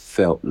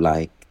felt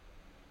like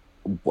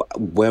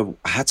where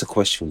I had to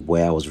question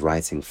where I was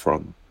writing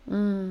from.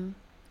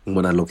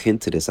 When I look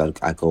into this,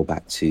 I go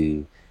back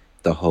to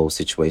the whole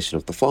situation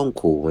of the phone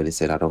call when he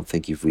said, I don't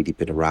think you've really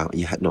been around.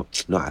 You had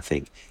not I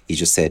think. He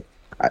just said,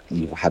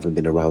 you haven't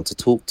been around to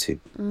talk to.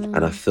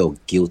 And I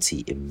felt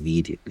guilty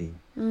immediately.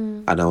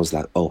 And I was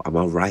like, oh, am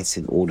I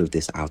writing all of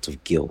this out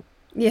of guilt?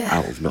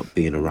 Out of not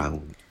being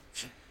around?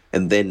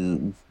 And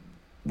then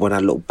when I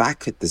look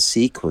back at the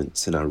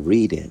sequence and I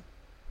read it,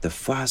 the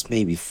first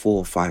maybe 4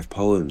 or 5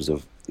 poems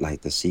of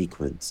like the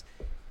sequence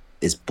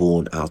is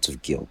born out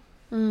of guilt.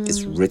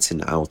 It's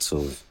written out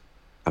of,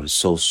 I'm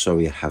so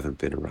sorry I haven't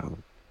been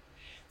around.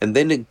 And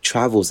then it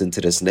travels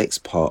into this next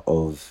part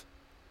of,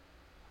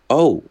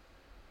 oh,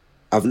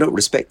 I've not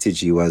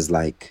respected you as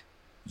like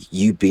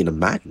you being a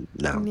man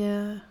now.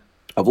 Yeah.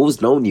 I've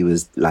always known you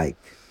as like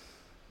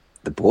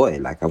the boy.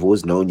 Like I've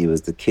always known you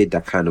as the kid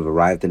that kind of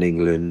arrived in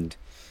England,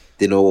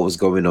 didn't know what was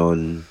going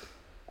on,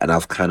 and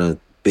I've kind of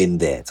been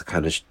there to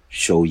kind of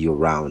show you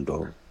around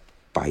or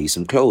buy you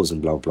some clothes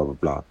and blah, blah, blah,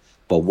 blah.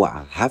 But what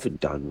I haven't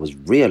done was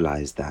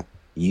realize that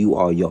you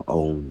are your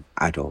own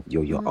adult.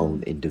 You're your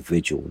own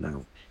individual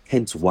now.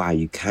 Hence why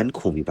you can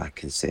call me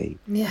back and say,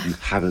 you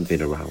haven't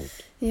been around.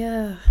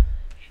 Yeah.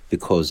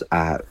 Because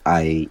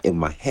I in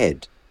my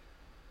head,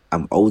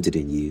 I'm older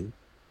than you.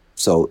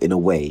 So in a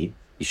way,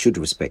 you should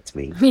respect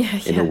me.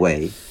 In a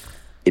way,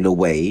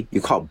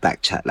 you can't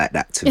backchat like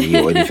that to me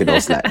or anything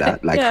else like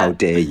that. Like, how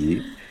dare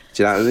you?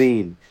 Do you know what I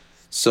mean?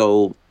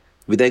 So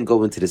we then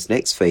go into this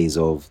next phase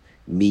of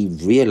me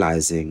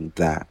realizing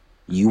that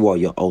you are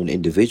your own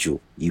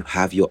individual. You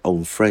have your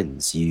own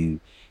friends. You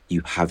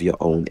have your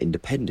own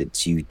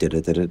independence. You da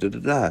da da da da da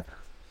da.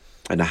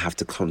 And I have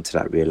to come to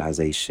that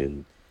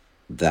realization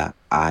that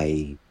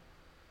I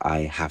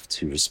have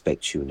to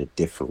respect you in a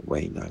different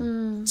way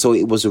now. So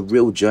it was a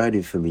real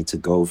journey for me to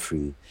go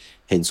through.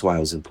 Hence why it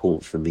was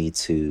important for me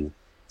to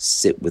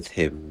sit with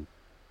him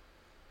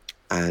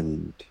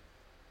and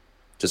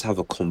just have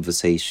a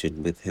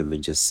conversation with him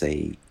and just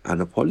say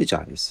and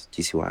apologize. Do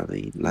you see what I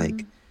mean?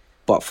 Like,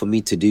 but for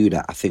me to do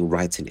that, I think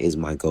writing is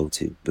my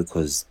go-to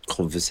because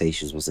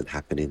conversations wasn't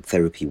happening.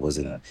 Therapy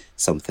wasn't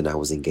something I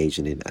was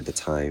engaging in at the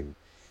time.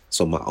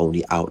 So my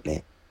only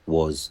outlet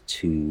was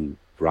to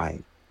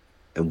write.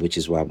 And which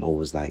is why I'm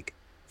always like,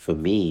 for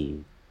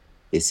me,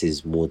 this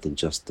is more than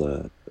just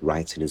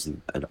writing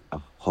isn't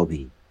a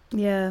hobby.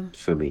 Yeah.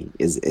 For me,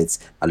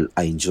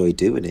 I enjoy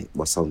doing it,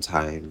 but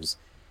sometimes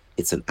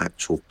it's an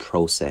actual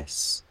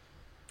process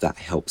that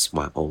helps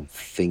my own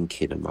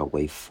thinking and my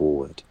way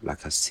forward.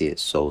 Like I see it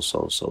so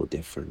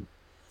different.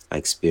 I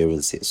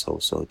experience it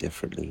so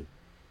differently.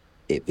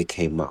 It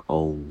became my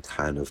own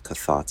kind of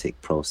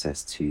cathartic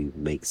process to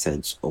make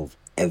sense of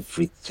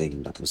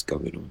everything that was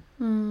going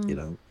on, you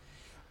know?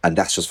 And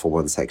that's just for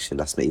one section.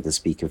 That's not even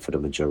speaking for the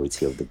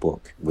majority of the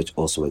book, which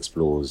also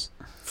explores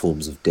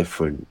forms of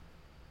different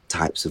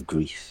types of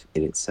grief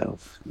in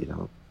itself, you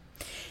know.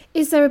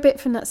 Is there a bit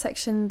from that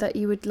section that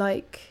you would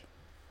like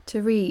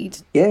to read?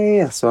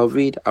 Yeah. So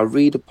I'll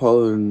read a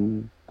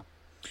poem.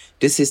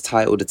 This is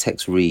titled The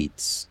Text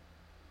Reads.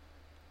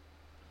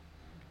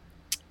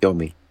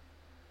 Yomi,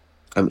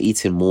 I'm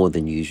eating more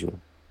than usual.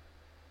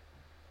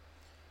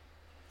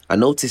 I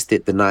noticed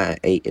it the night I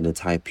ate an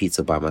entire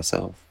pizza by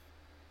myself.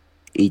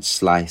 Each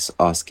slice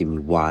asking me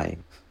why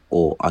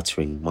or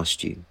uttering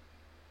must you.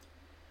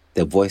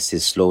 Their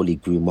voices slowly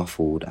grew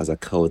muffled as I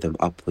curled them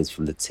upwards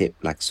from the tip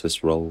like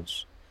Swiss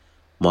rolls,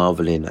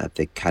 marveling at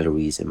the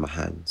calories in my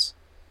hands.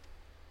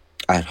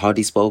 I had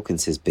hardly spoken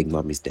since Big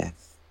Mummy's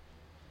death.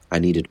 I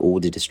needed all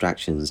the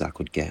distractions I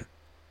could get.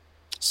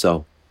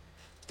 So,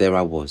 there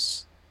I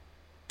was,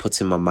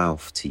 putting my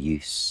mouth to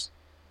use.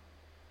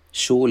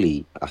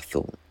 Surely, I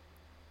thought,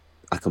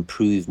 I can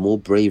prove more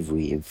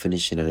bravery in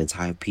finishing an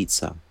entire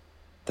pizza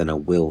than I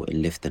will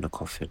in lifting a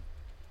coffin.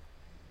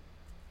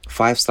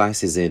 5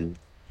 slices in,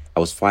 I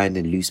was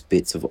finding loose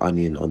bits of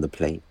onion on the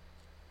plate,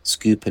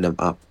 scooping them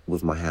up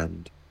with my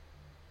hand.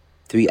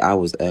 3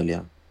 hours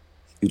earlier,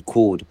 you'd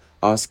called,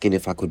 asking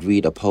if I could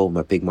read a poem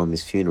at Big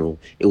Mummy's funeral.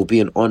 It would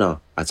be an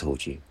honor, I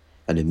told you,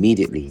 and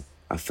immediately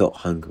I felt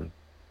hungry,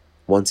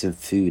 wanting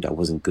food I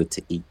wasn't good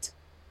to eat.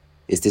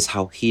 Is this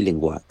how healing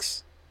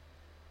works?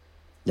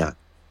 Nah,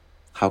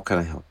 how can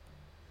I help?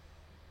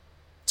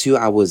 2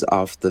 hours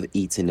after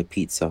eating the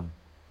pizza,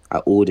 I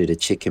ordered a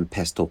chicken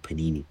pesto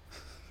panini,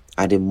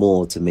 adding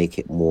more to make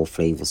it more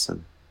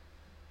flavoursome.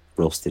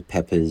 Roasted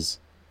peppers,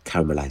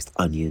 caramelized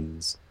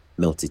onions,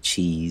 melted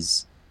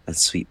cheese, and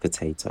sweet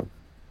potato.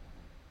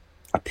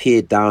 I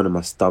peered down on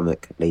my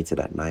stomach later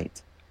that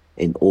night,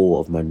 in awe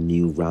of my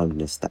new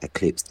roundness that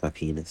eclipsed my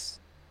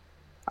penis.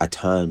 I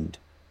turned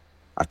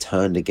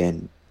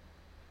again,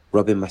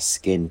 rubbing my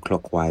skin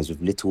clockwise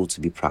with little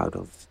to be proud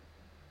of.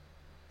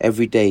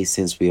 Every day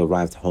since we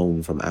arrived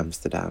home from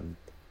Amsterdam,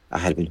 I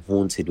had been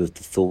haunted with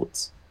the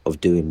thoughts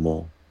of doing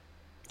more.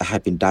 I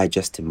had been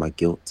digesting my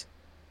guilt.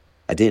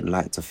 I didn't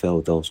like to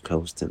fail those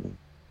close to me.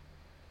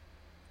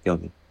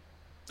 Yomi,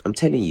 I'm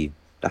telling you,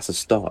 that's a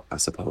start, I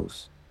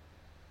suppose.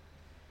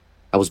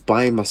 I was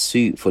buying my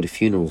suit for the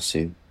funeral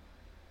soon.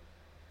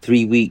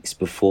 3 weeks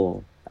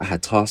before, I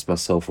had tasked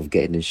myself with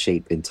getting in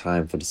shape in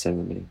time for the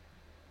ceremony.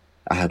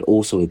 I had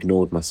also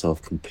ignored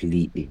myself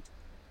completely.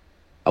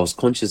 I was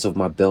conscious of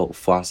my belt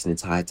fastening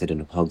tighter than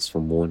the hugs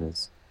from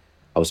mourners.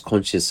 I was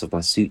conscious of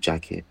my suit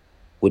jacket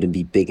wouldn't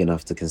be big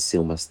enough to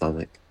conceal my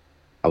stomach.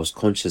 I was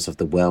conscious of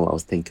the well I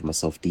was thinking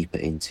myself deeper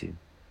into.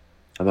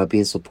 Am I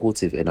being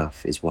supportive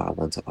enough is what I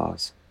want to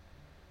ask.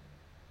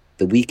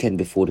 The weekend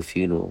before the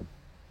funeral,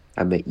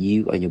 I met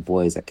you and your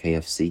boys at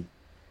KFC.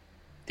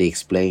 They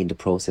explained the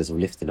process of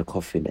lifting a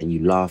coffin and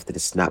you laughed at the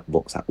snack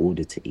box I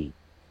ordered to eat.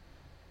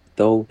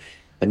 Though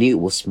I knew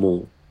it was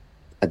small,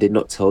 I did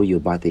not tell you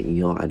about the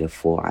ignon and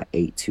therefore I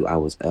ate 2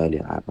 hours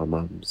earlier at my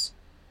mum's.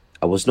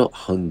 I was not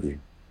hungry,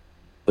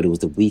 but it was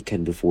the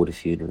weekend before the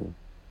funeral.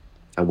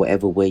 And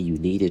whatever way you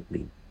needed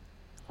me,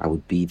 I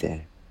would be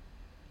there.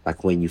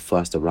 Like when you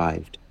first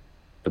arrived,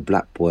 the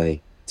black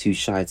boy too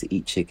shy to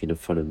eat chicken in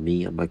front of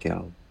me and my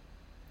girl.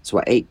 So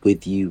I ate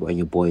with you and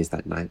your boys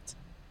that night.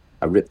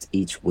 I ripped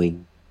each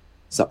wing,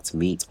 sucked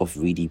meat off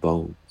reedy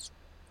bones.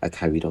 I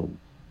carried on,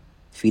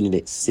 feeling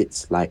it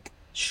sit like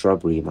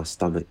shrubbery in my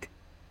stomach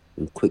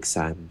and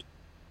quicksand,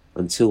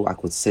 until I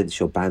could sense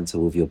your banter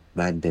with your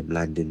mandem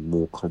landing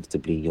more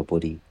comfortably in your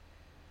body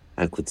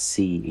and could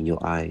see in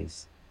your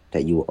eyes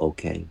that you were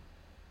okay.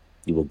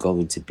 You were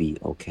going to be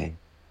okay.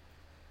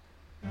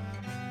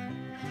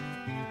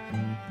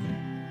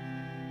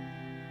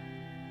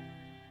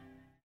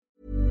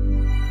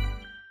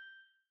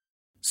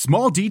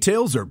 Small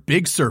details are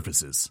big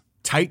surfaces.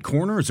 Tight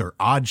corners are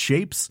odd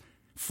shapes.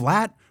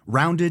 Flat,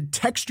 rounded,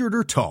 textured,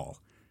 or tall.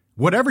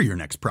 Whatever your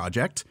next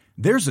project,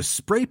 there's a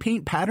spray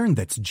paint pattern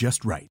that's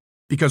just right.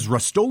 Because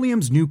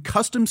Rust-Oleum's new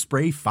Custom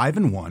Spray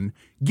 5-in-1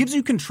 gives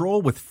you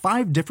control with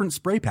 5 different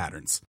spray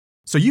patterns.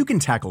 So you can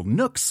tackle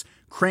nooks,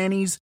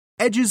 crannies,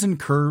 edges, and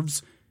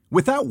curves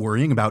without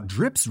worrying about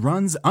drips,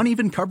 runs,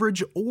 uneven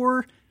coverage,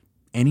 or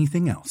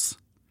anything else.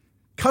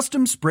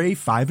 Custom Spray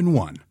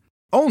 5-in-1.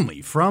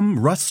 Only from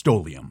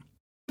Rust-Oleum.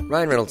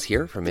 Ryan Reynolds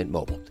here from Mint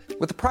Mobile.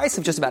 With the price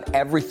of just about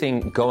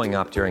everything going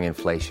up during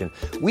inflation,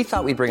 we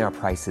thought we'd bring our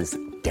prices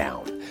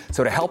down.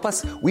 So to help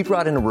us, we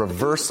brought in a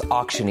reverse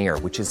auctioneer,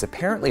 which is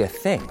apparently a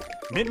thing.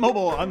 Mint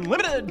Mobile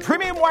Unlimited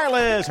Premium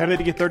Wireless. How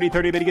to get 30,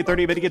 30, bit to get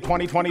 30, bit to get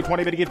 20, 20,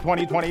 20, bit to get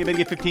 20, 20, bit to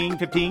get 15,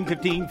 15,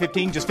 15,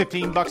 15, just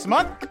 $15 a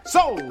month?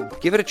 Sold!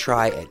 Give it a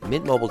try at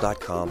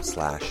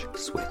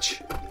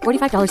mintmobile.com/switch.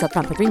 $45 up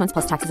front for 3 months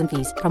plus taxes and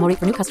fees. Promo rate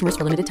for new customers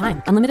for limited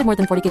time. Unlimited more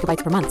than 40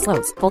 gigabytes per month.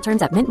 Slows full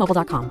terms at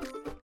mintmobile.com.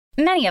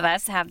 Many of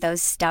us have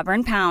those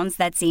stubborn pounds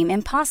that seem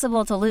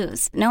impossible to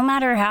lose, no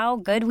matter how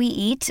good we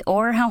eat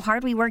or how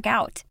hard we work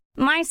out.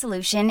 My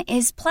solution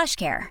is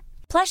PlushCare.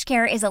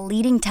 PlushCare is a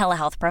leading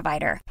telehealth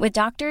provider with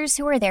doctors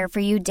who are there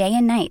for you day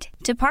and night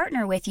to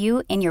partner with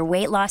you in your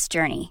weight loss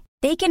journey.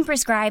 They can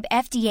prescribe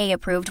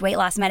FDA-approved weight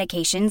loss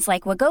medications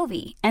like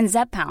Wegovy and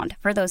Zepbound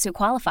for those who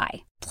qualify.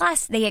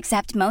 Plus, they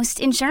accept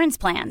most insurance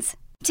plans.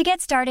 To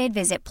get started,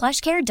 visit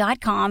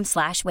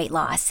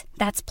plushcare.com/weightloss.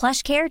 That's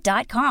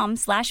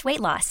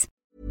plushcare.com/weightloss.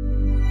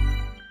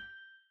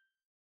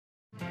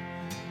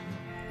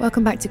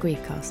 Welcome back to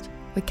Griefcast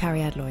with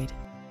Carrie Lloyd.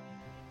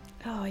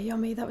 Oh,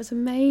 yummy. That was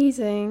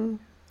amazing.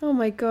 Oh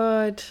my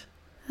God.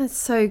 That's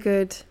so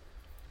good.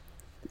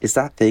 It's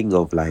that thing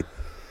of like,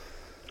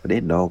 I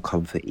didn't know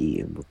comfort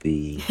eating would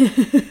be...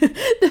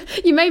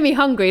 You made me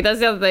hungry. That's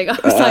the other thing. I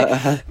was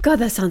like, God,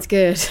 that sounds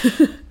good.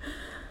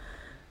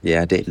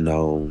 Yeah, I didn't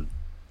know.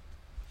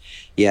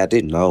 Yeah, I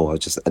didn't know.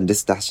 That's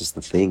just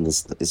the thing.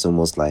 It's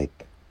almost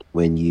like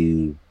when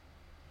you're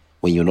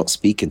not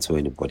speaking to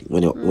anybody,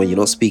 when you're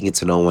not speaking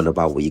to no one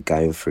about what you're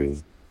going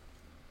through,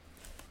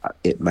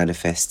 it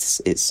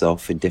manifests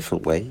itself in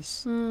different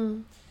ways.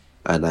 And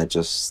I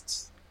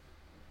just,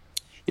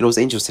 it's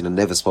interesting. I've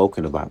never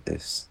spoken about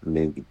this.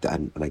 Maybe,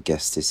 and I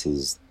guess this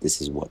is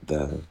what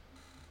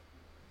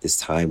this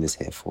time is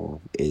here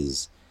for,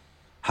 is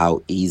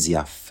how easy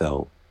I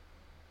felt.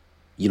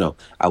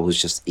 I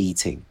was just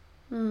eating.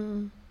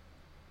 And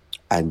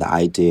the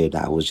idea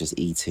that I was just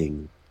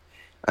eating,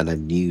 and I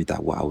knew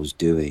that what I was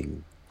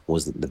doing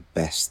wasn't the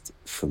best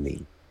for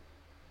me,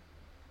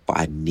 but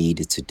I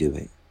needed to do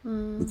it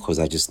because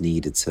I just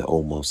needed to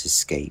almost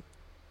escape.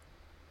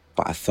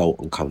 But I felt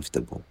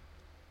uncomfortable.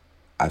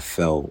 I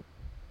felt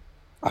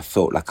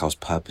like I was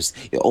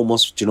It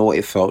almost, do you know what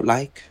it felt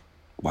like?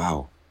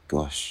 Wow,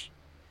 gosh.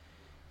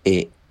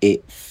 It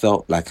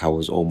felt like I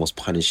was almost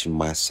punishing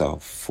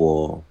myself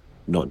for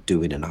not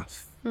doing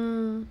enough.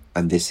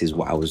 And this is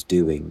what I was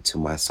doing to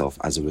myself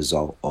as a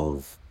result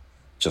of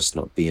just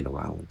not being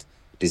around.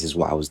 This is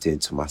what I was doing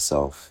to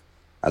myself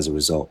as a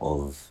result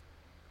of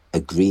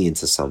agreeing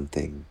to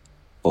something,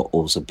 but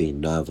also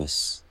being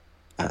nervous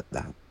at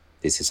that.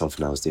 This is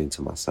something I was doing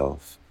to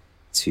myself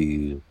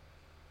to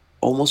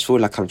almost feel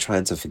like I'm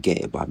trying to forget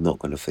it, but I'm not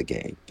going to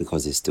forget it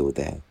because it's still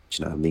there. Do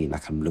you know what I mean?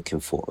 Like I'm looking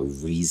for a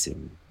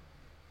reason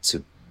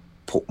to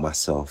put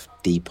myself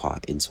deeper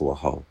into a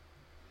hole.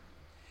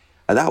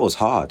 And that was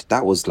hard.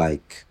 That was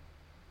like,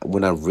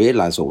 when I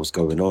realized what was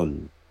going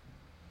on,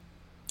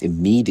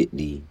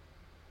 immediately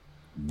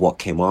what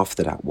came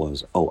after that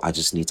was, I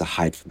just need to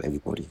hide from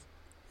everybody.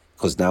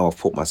 Because now I've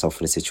put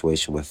myself in a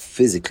situation where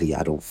physically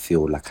I don't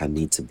feel like I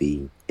need to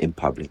be in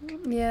public.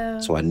 Yeah.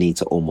 So I need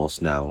to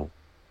almost now,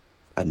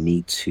 I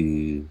need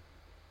to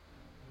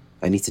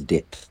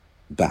dip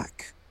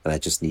back. And I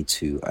just need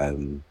to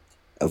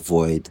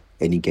avoid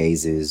any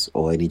gazes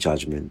or any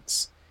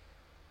judgments.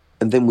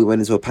 And then we went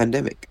into a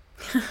pandemic.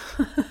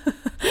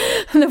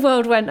 And the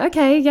world went,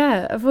 okay,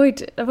 yeah,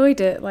 avoid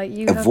it. Like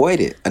you avoid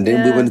it. And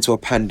then we went into a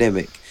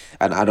pandemic,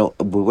 and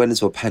we went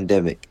into a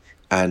pandemic,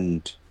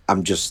 and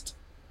I'm just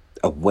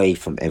away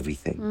from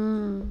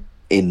everything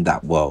in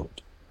that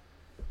world.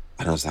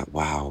 And I was like,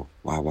 wow,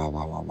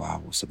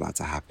 what's about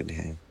to happen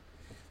here?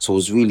 So it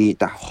was really,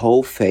 that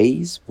whole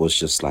phase was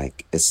just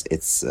like, it's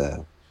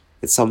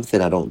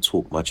something I don't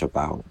talk much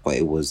about, but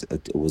it was a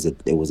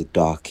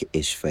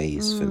dark-ish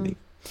phase for me.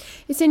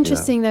 It's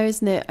interesting though,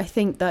 isn't it? I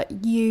think that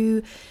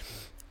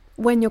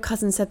when your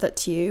cousin said that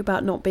to you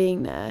about not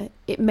being there,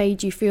 it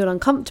made you feel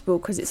uncomfortable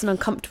because it's an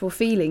uncomfortable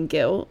feeling,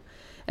 guilt.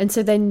 And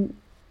so then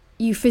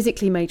you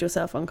physically made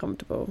yourself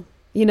uncomfortable.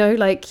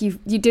 Like you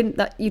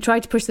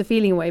tried to push the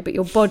feeling away, but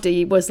your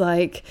body went,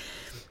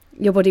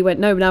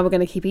 no, now we're going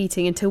to keep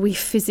eating until we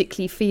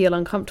physically feel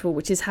uncomfortable,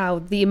 which is how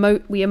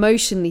we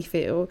emotionally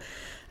feel.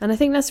 And I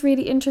think that's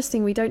really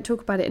interesting. We don't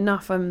talk about it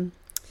enough.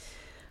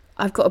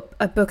 I've got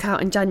a book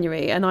out in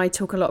January, and I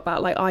talk a lot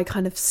about, like, I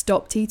kind of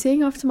stopped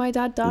eating after my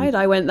dad died.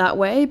 I went that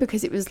way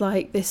because it was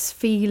like this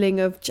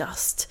feeling of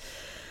just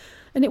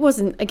And it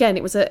wasn't, again,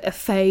 it was a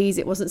phase.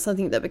 It wasn't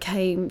something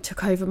that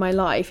took over my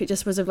life. It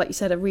just was, like you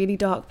said, a really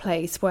dark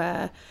place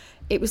where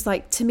it was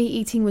like, to me,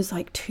 eating was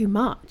like too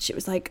much. It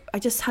was like, I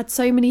just had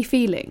so many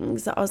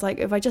feelings that I was like,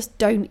 if I just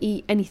don't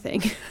eat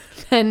anything,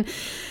 then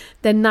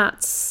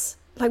that's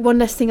like one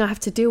less thing I have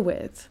to deal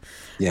with.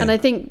 Yeah. And I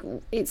think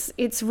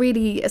it's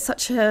really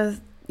such a,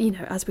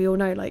 as we all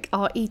know, like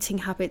our eating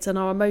habits and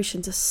our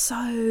emotions are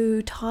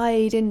so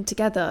tied in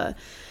together.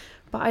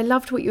 But I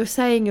loved what you were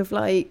saying of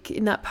like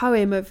in that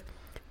poem of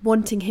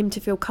wanting him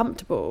to feel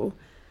comfortable.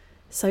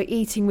 So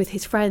eating with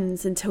his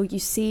friends until you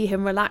see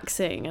him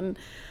relaxing. And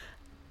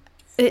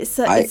it's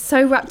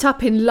so wrapped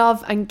up in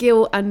love and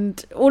guilt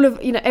and all of,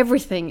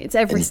 everything. It's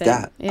everything.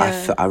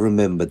 I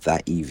remember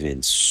that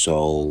evening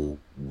so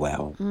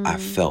well. I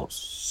felt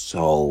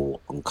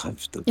so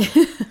uncomfortable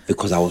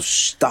because I was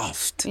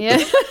stuffed.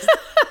 Yeah.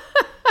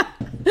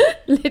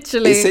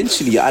 Literally.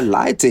 Essentially, I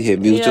lied to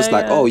him. He was just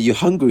like, "Oh, you're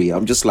hungry."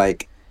 I'm just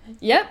like,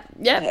 Yep.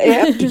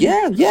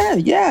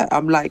 Yeah.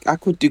 I'm like, I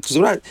could do,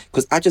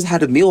 because I just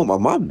had a meal with my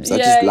mum's. I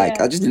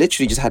just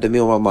literally just had a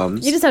meal with my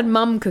mum's. You just had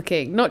mum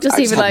cooking, not just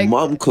even like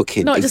mum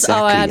cooking. Not exactly.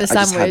 just I had a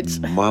sandwich. I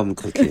just had mum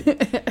cooking,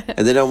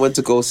 and then I went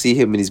to go see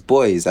him and his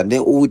boys, and they're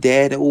all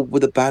there. They're all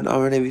with the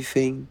banter and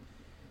everything.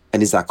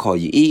 And he's like, "Oh,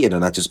 you eating?"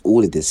 And I just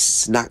ordered this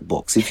snack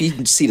box. If you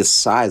can see the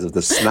size of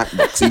the snack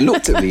box, he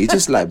looked at me,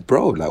 just like,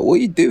 "Bro, like, what are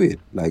you doing?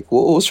 Like,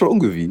 what's wrong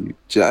with you?"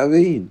 Do you know what I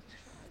mean?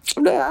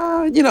 I'm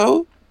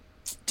like,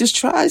 just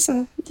try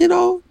some,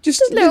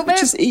 just a little bit.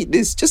 Just eat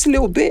this, just a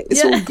little bit.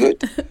 It's all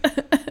good.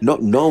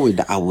 Not knowing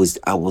that I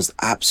was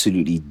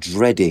absolutely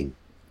dreading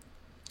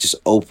just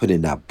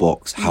opening that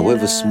box,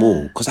 however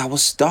small, because I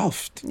was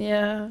stuffed.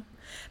 Yeah.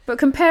 But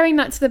comparing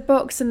that to the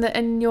box and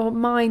in your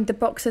mind, the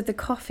box of the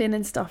coffin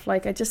and stuff,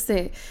 like I just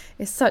think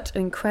it's such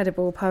an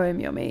incredible poem,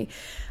 Yomi.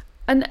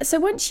 And so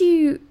once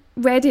you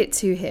read it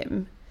to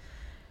him,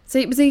 so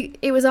it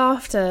was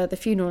after the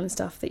funeral and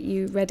stuff that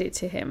you read it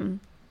to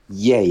him.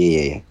 Yeah.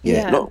 It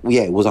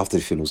was after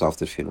the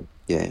funeral.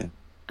 Yeah.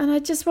 And I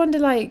just wonder,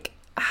 like,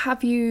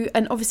 have you,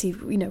 and obviously,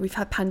 we've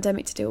had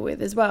pandemic to deal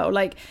with as well.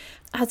 Like,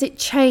 has it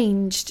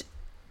changed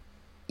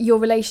your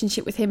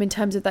relationship with him in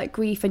terms of that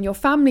grief and your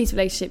family's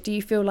relationship? Do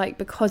you feel like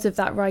because of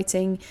that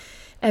writing,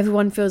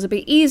 everyone feels a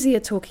bit easier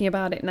talking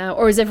about it now?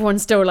 Or is everyone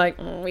still like,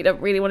 we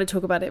don't really want to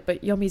talk about it,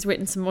 but Yomi's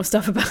written some more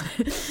stuff about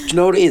it? Do you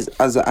know what it is?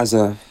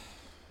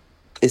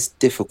 It's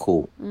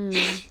difficult.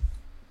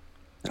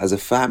 As a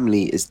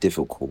family, it's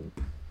difficult.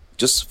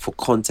 Just for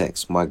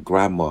context, my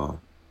grandma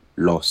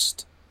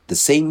lost the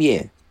same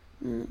year.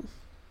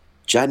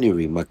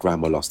 January, my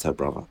grandma lost her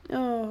brother.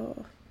 Oh.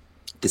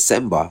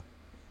 December,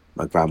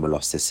 my grandma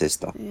lost her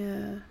sister.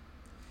 Yeah.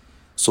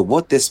 So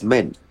what this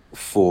meant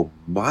for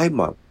my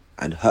mum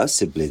and her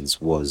siblings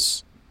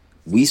was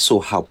we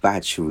saw how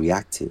bad she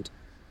reacted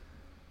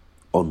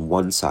on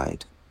one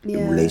side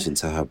in relation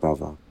to her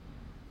brother.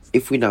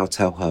 If we now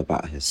tell her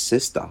about her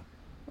sister,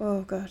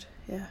 oh God,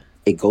 yeah,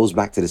 it goes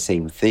back to the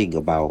same thing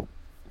about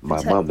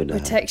my mum and her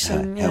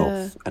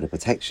health and the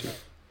protection.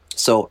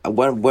 So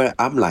where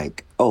I'm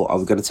like, oh, are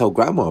we going to tell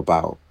grandma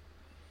about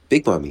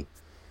Big Mummy?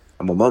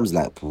 And my mum's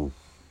like,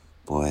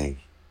 boy,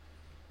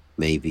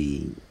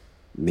 maybe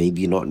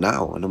not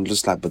now. And I'm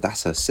just like, but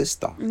that's her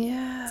sister.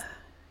 Yeah.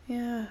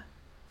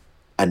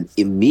 And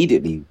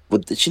immediately,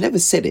 but she never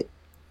said it,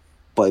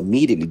 but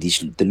immediately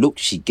the look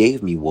she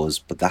gave me was,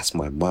 but that's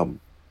my mum.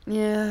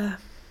 Yeah.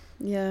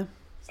 And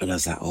I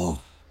was like,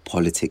 oh,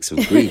 politics of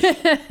grief.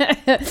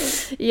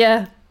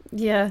 Yeah.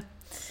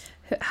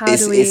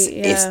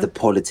 It's the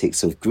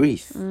politics of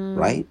grief,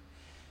 right?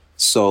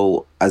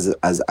 So as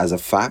a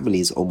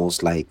family, it's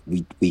almost like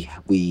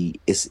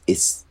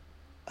it's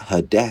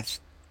her death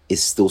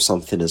is still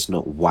something that's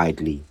not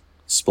widely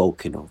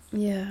spoken of.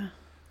 Yeah.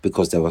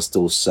 Because there's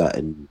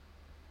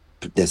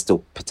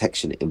still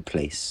protection in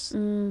place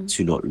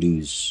to not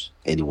lose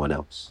anyone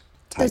else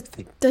type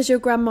thing. Does your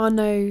grandma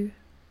know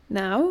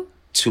now?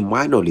 To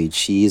my knowledge,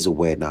 she is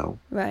aware now.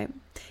 Right.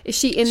 Is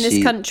she in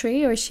this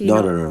country or is she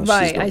No.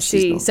 Right, I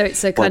see. So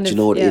it's a kind of... But you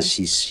know what it is?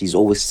 She's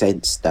always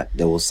sensed that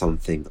there was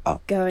something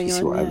up. Going you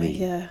see on, what I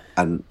mean? Yeah.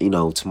 And,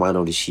 to my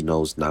knowledge, she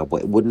knows now.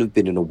 But it wouldn't have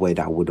been in a way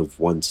that I would have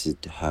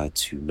wanted her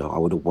to know. I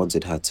would have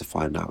wanted her to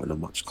find out in a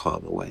much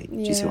calmer way. Do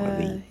you see what I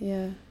mean?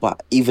 Yeah.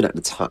 But even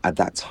at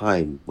that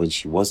time, when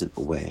she wasn't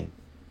aware,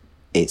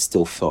 it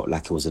still felt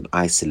like it was an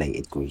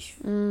isolated grief.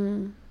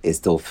 It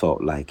still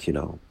felt like,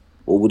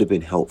 what would have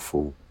been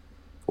helpful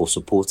or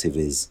supportive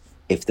is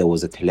if there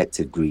was a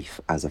collective grief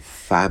as a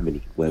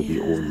family where we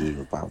all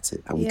knew about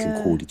it and we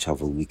can call each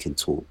other and we can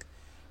talk.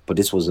 But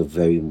this was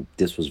very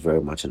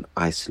much an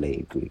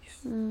isolated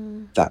grief.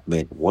 That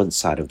meant one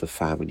side of the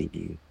family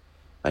knew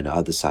and the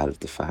other side of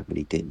the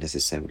family didn't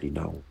necessarily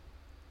know.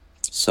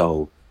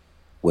 So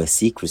where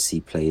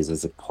secrecy plays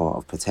as a part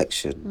of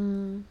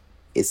protection,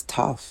 it's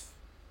tough.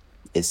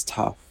 It's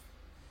tough.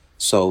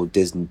 So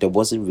there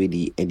wasn't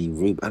really any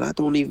room, and I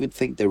don't even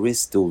think there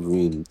is still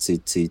room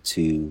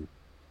to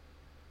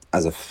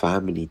as a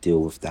family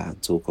deal with that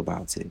and talk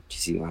about it. Do you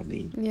see what I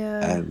mean?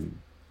 Yeah.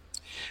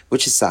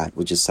 Which is sad.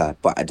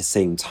 But at the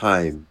same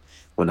time,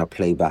 when I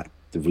play back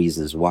the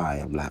reasons why,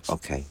 I'm like,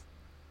 okay,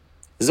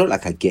 it's not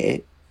like I get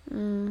it,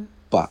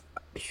 but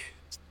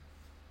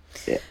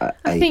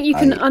I think you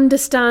can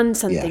understand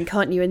something,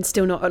 can't you, and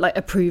still not like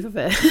approve of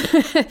it.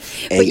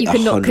 But you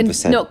can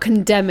not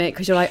condemn it,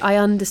 because you're like, I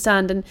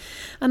understand, and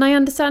I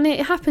understand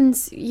it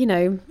happens, you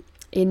know,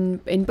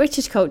 in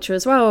British culture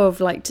as well, of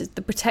like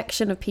the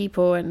protection of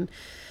people. And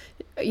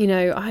you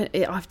know,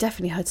 I've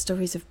definitely heard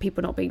stories of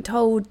people not being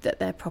told that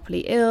they're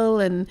properly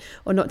ill,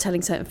 or not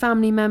telling certain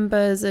family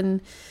members, and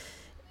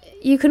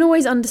you can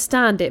always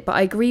understand it. But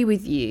I agree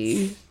with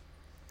you.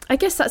 I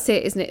guess that's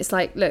it, isn't it? It's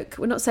like, look,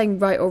 we're not saying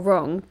right or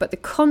wrong, but the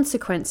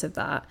consequence of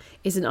that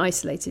is an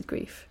isolated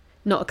grief,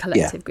 not a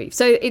collective grief.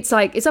 So it's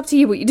like, it's up to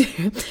you what you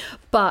do,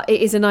 but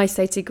it is an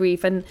isolated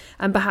grief. And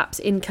perhaps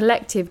in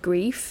collective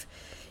grief,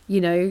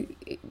 you know,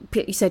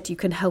 you said you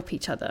can help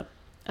each other.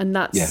 And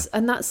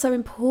that's so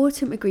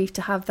important with grief,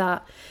 to have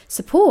that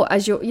support.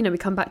 As you're, you know, we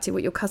come back to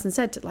what your cousin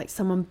said, like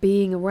someone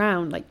being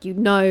around, like, you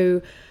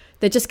know,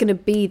 they're just going to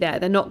be there.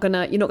 You're not going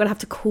to have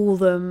to call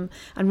them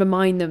and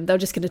remind them. They're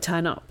just going to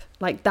turn up.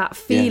 Like that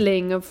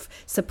feeling of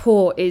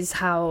support is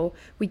how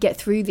we get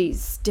through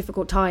these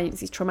difficult times,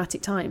 these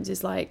traumatic times.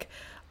 Is like,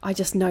 I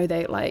just know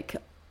they like,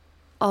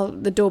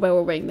 the doorbell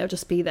will ring. They'll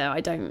just be there.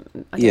 I don't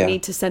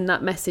need to send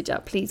that message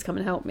out. Please come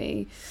and help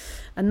me.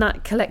 And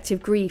that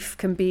collective grief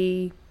can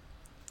be,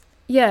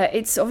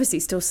 it's obviously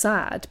still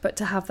sad, but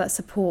to have that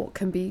support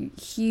can be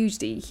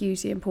hugely,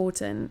 hugely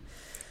important.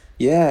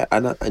 Yeah,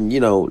 and you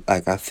know,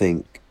 like, I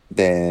think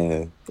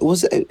the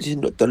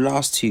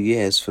last 2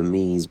 years for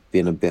me has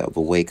been a bit of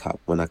a wake up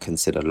when I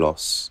consider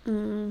loss,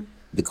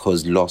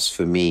 because loss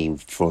for me,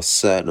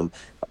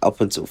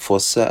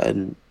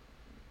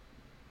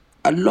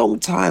 a long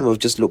time I've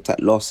just looked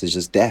at loss as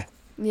just death.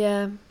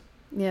 Yeah.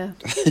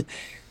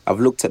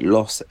 I've looked at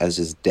loss as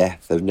just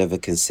death. I've never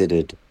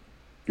considered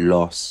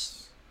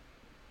loss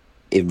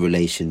in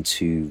relation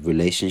to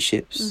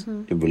relationships,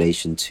 in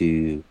relation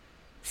to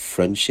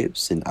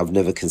friendships, and I've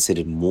never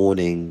considered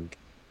mourning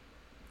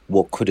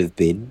what could have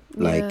been.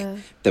 Like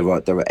there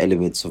are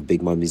elements of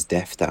Big Mummy's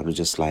death that I'm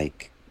just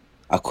like,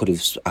 I could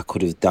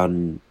have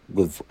done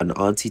with an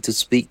auntie to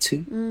speak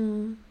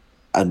to,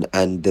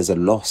 and there's a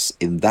loss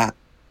in that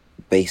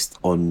based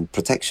on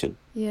protection.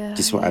 Do you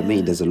see what I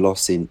mean? There's a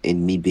loss in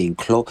me being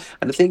close.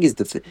 And the thing is,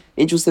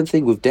 interesting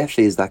thing with death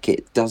is like,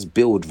 it does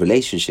build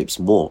relationships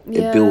more.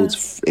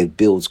 It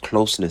builds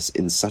closeness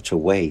in such a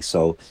way.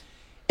 So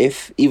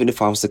even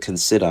if I was to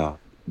consider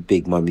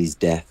Big Mummy's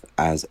death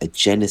as a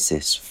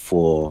genesis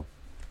for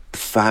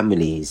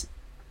families,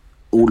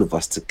 all of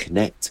us to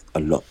connect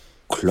a lot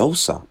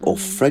closer, or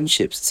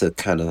friendships to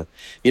kind of,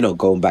 you know,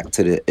 going back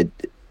to the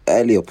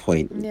earlier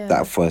point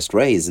that I first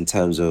raised in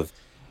terms of,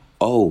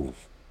 oh,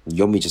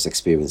 Yomi just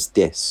experienced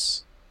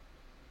this.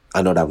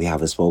 I know that we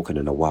haven't spoken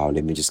in a while.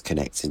 Let me just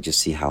connect and just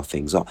see how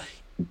things are.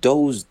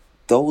 Those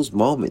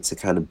moments, it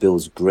kind of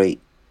builds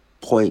great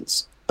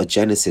points, a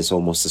genesis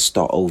almost to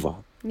start over.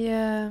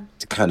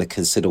 To kind of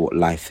consider what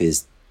life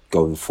is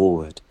going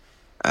forward.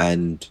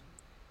 And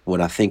when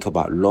I think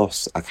about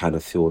loss, I kind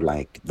of feel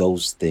like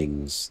those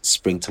things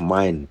spring to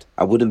mind.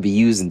 I wouldn't be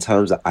using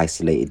terms of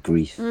isolated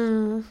grief.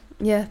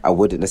 I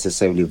wouldn't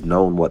necessarily have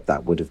known what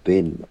that would have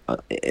been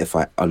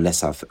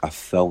unless I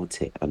felt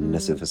it,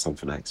 unless it was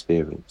something I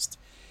experienced.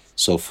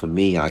 So for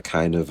me, I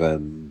kind of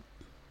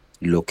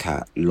look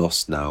at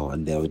loss now,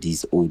 and there are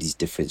all these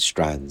different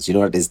strands. You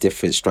know, there's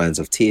different strands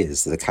of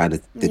tears. The kind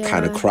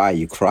of cry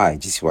you cry.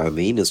 Do you see what I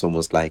mean? It's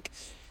almost like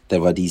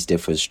there are these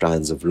different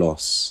strands of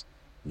loss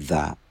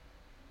that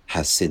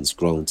has since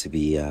grown to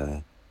be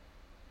a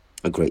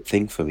great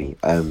thing for me.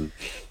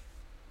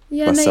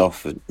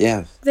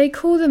 They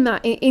call them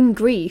that in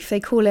grief. They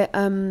call it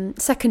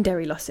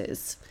secondary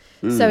losses.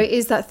 So it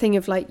is that thing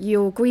of like,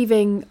 you're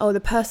grieving, oh, the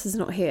person's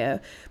not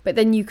here, but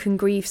then you can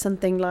grieve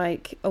something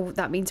like, oh,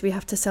 that means we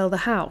have to sell the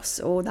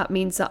house, or that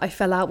means that I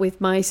fell out with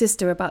my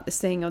sister about this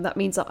thing, or that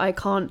means that I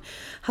can't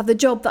have the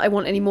job that I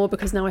want anymore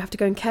because now I have to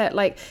go and care.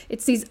 Like,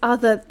 it's these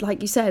other,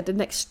 like you said, the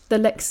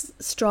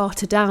next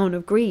strata down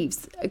of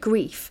grief.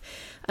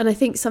 And I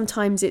think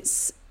sometimes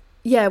it's,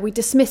 we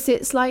dismiss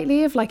it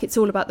slightly of like, it's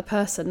all about the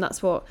person.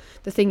 That's what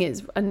the thing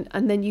is. And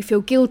then you feel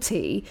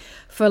guilty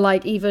for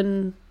like,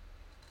 even,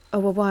 oh,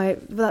 well, why?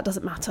 Well, that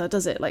doesn't matter,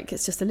 does it? Like,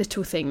 it's just a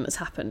little thing that's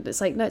happened.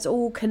 It's like, no, it's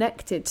all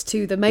connected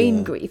to the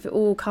main grief. It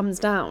all comes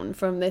down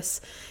from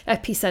this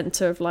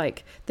epicenter of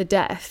like the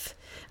death.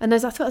 And I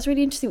thought it was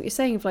really interesting what you're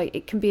saying of like,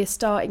 it can be a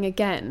starting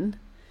again,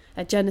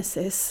 a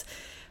genesis,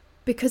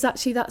 because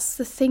actually that's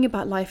the thing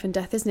about life and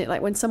death, isn't it?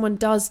 Like, when someone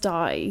does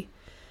die,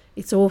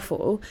 it's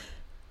awful.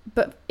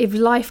 But if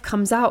life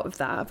comes out of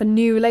that, of a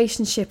new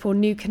relationship or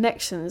new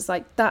connections,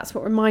 like, that's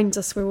what reminds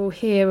us we're all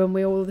here and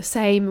we're all the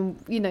same,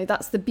 and you know,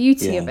 that's the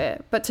beauty of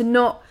it. But to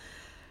not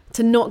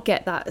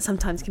get that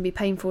sometimes can be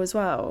painful as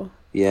well.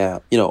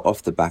 You know,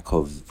 off the back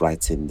of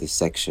writing this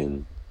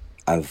section,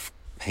 I've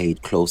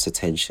paid close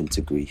attention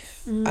to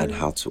grief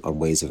and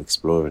ways of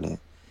exploring it,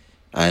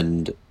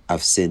 and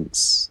I've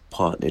since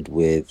partnered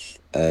with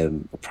a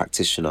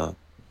practitioner,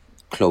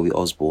 Chloe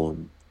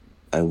Osborne,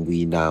 and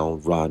we now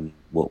run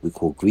what we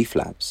call grief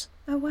labs.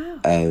 Oh,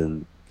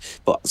 wow.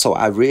 But so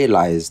I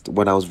realized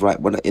when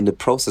in the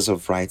process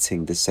of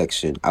writing this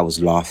section, I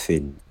was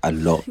laughing a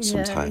lot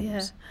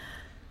sometimes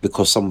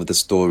because some of the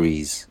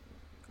stories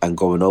and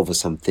going over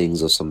some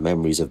things or some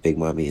memories of Big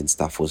Mummy and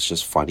stuff was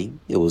just funny.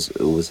 It was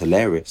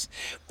hilarious.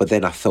 But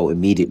then I felt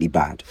immediately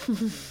bad.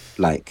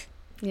 Like,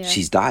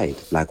 she's died.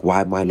 Like,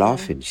 why am I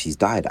laughing? She's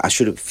died. I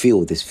shouldn't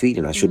feel this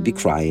feeling. I should be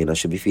crying. I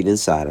should be feeling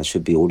sad. I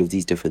should be all of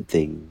these different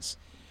things.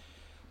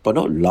 But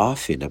not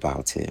laughing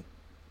about it.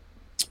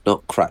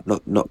 Not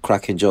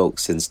cracking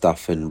jokes and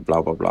stuff and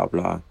blah, blah, blah,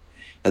 blah.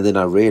 And then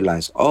I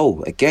realized,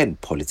 again,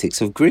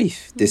 politics of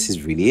grief. This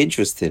is really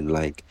interesting.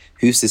 Like,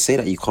 who's to say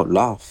that you can't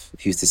laugh?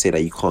 Who's to say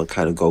that you can't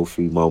kind of go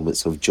through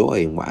moments of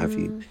joy and what have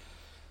you?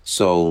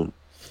 So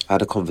I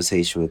had a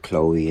conversation with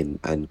Chloe,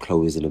 and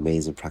Chloe is an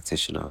amazing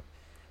practitioner.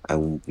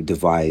 And we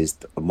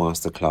devised a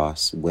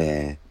masterclass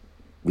where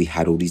we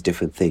had all these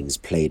different things,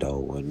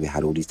 Play-Doh, and we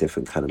had all these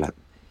different kind of like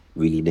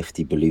really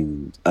nifty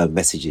balloons,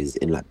 messages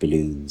in like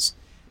balloons.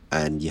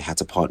 And you had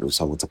to partner with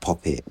someone to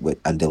pop it.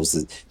 And there's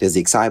the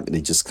excitement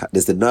and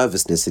there's the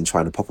nervousness in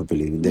trying to pop a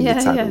balloon. And then the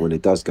excitement when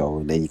it does go,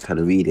 and then you kind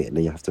of read it and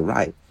then you have to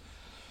write.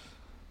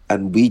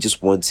 And we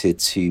just wanted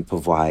to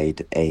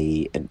provide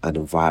an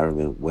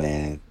environment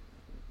where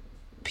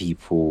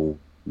people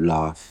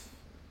laugh,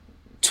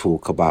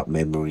 talk about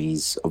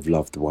memories of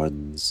loved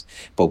ones,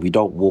 but we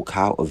don't walk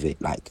out of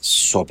it like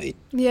sobbing.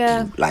 We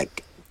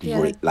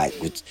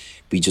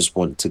just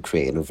want to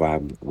create an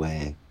environment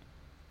where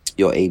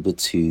you're able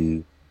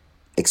to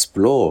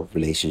explore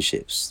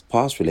relationships,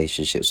 past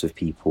relationships with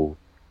people,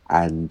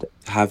 and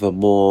have a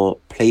more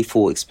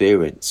playful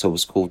experience. So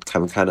it's called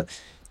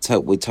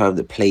we termed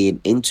it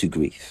playing into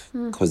grief,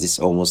 because it's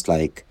almost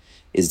like,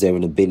 is there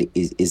an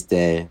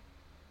ability?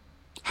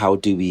 How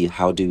do we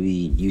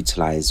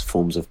utilize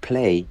forms of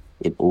play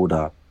in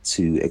order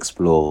to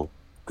explore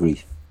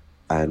grief?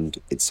 And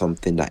it's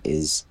something that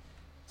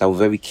we're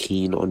very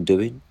keen on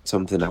doing,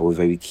 something that we're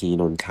very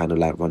keen on kind of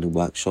like running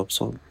workshops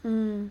on.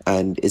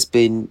 And it's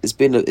been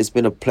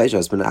a pleasure.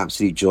 It's been an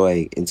absolute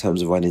joy in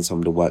terms of running some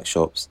of the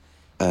workshops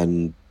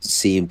and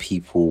seeing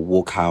people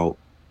walk out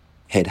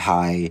head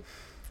high.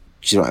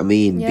 Do you know what I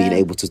mean? Yeah. Being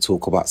able to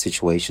talk about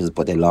situations,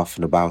 but they're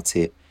laughing about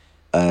it.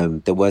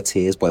 There were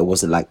tears, but it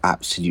wasn't like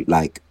absolute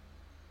like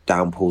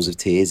downpours of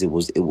tears. It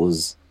was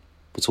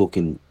we're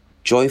talking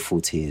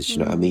joyful tears. You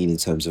know what I mean, in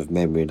terms of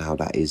memory and how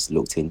that is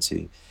looked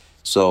into.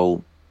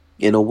 So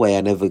in a way,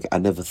 I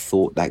never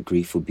thought that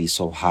grief would be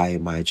so high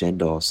in my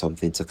agenda or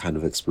something to kind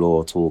of explore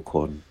or talk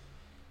on.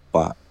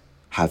 But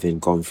having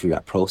gone through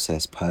that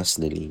process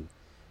personally,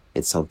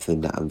 it's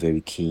something that I'm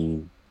very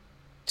keen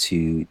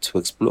to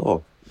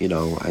explore, you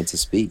know, and to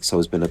speak. So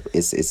it's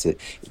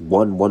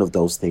one of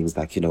those things,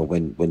 like, you know,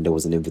 when there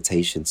was an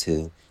invitation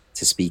to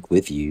speak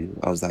with you,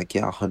 I was like,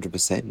 yeah,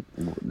 100%.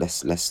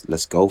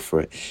 Let's go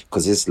for it,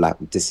 because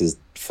this is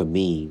for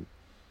me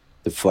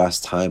the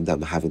first time that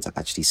I'm having to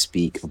actually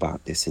speak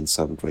about this in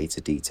some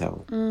greater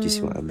detail. Do you see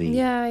what I mean?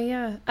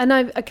 Yeah. And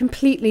I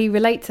completely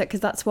relate to that,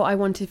 because that's what I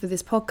wanted for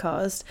this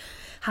podcast.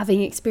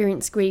 Having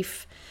experienced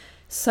grief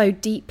so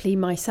deeply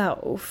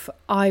myself,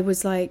 I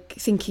was like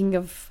thinking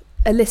of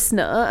a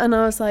listener, and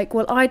I was like,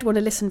 well, I'd want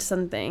to listen to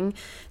something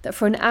that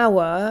for an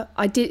hour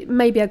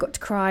maybe I got to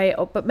cry,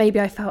 but maybe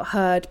I felt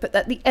heard, but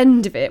at the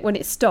end of it, when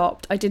it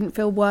stopped, I didn't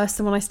feel worse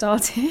than when I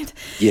started.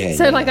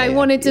 I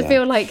wanted to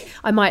feel like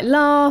I might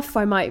laugh,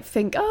 I might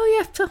think, oh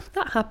yeah,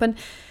 that happened.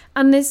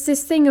 And there's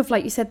this thing of,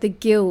 like you said, the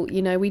guilt,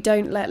 you know, we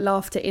don't let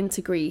laughter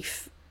into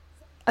grief.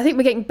 I think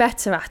we're getting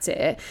better at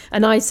it,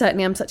 and I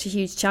certainly am such a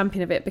huge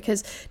champion of it,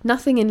 because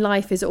nothing in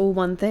life is all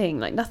one thing.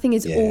 Like, nothing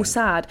is all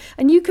sad,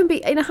 and you can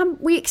be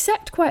we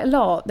accept quite a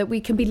lot that we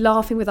can be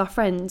laughing with our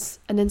friends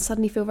and then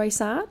suddenly feel very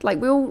sad. Like,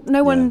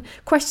 no one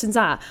questions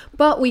that,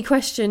 but we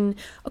question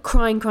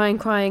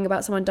crying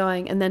about someone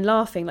dying and then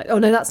laughing, like, oh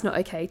no, that's not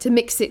okay. To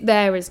mix it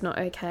there is not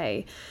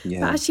okay.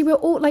 But actually, we're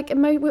all like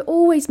we're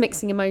always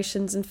mixing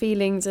emotions and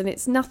feelings,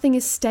 and nothing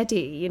is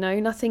steady. You know,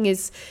 nothing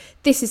is.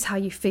 This is how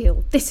you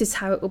feel. This is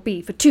how it will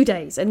be for 2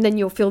 days, and then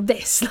you'll feel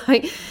this.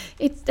 Like,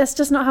 that's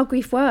just not how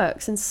grief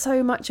works. And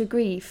so much of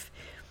grief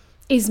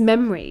is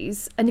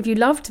memories. And if you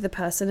loved the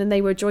person and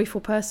they were a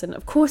joyful person,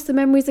 of course the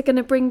memories are going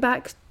to bring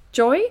back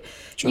joy.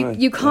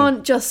 You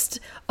can't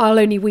just, I'll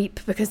only weep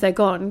because they're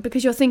gone,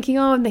 because you're thinking,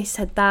 oh, and they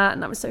said that,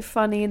 and that was so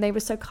funny, and they were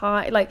so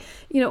kind. Like,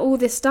 you know, all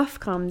this stuff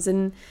comes,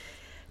 and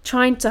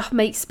trying to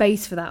make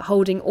space for that,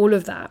 holding all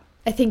of that,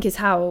 I think is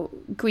how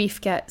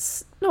grief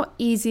gets not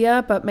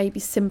easier, but maybe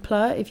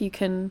simpler. If you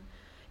can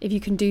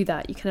do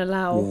that, you can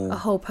allow a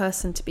whole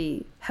person to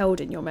be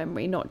held in your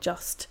memory, not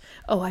just,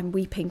 oh, I'm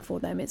weeping for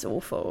them, it's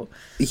awful.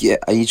 Yeah,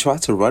 and you try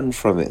to run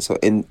from it. So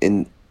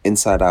in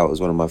Inside Out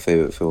is one of my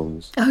favourite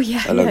films. Oh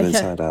yeah, I love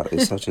Inside Out.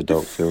 It's such a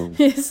dope film.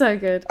 It's so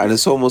good. And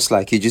it's almost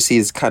like you just see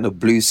his kind of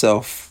blue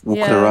self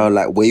walking around,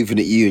 like waving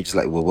at you, and just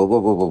like,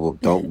 whoa,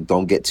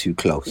 don't get too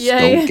close.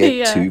 Don't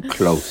get too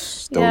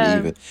close. Don't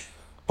even.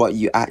 But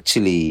you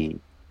actually,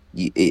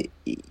 you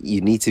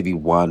need to be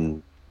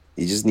one.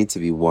 You just need to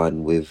be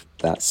one with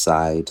that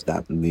side,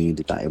 that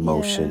mood, that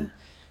emotion.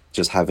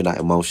 just having that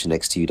emotion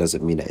next to you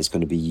doesn't mean that it's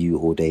going to be you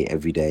all day,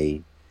 every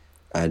day.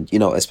 And, you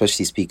know,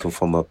 especially speaking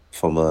from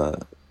a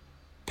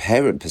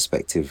parent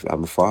perspective,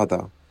 I'm a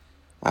father.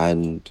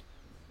 And,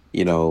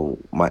 you know,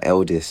 my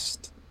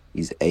eldest,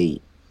 he's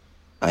 8.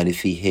 And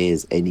if he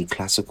hears any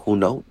classical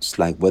notes,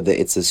 like whether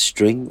it's a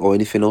string or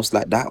anything else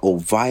like that, or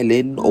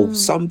violin or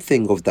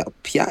something of that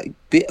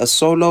bit, a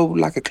solo,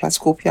 like a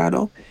classical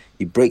piano,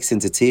 he breaks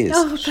into tears.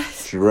 Oh,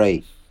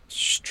 straight.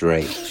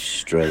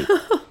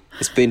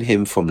 It's been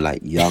him from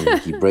like young.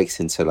 He breaks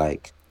into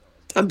like,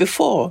 and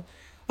before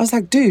I was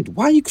like, dude,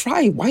 why are you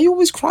crying? Why are you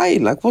always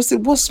crying? Like, what's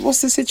the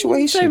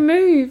situation? So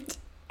moved.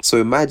 So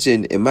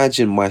imagine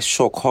my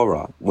shock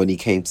horror when he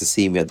came to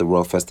see me at the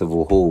Royal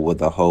Festival Hall with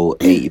the whole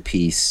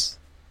 80-piece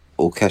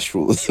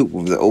orchestral with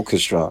the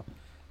orchestra,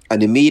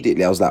 and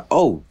immediately I was like,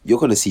 oh, you're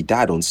gonna see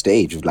Dad on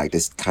stage with like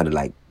this kind of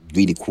like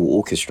really cool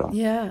orchestra.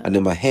 Yeah. And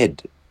in my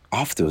head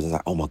afterwards I was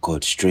like, oh my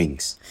God,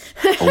 strings.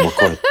 Oh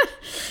my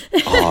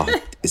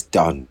God. It's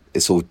done.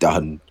 It's all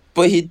done.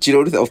 But he, do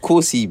you know, of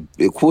course he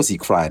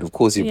cried. Of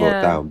course he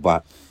broke down.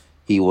 But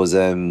he was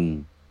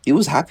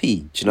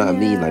happy. Do you know what I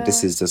mean? Like,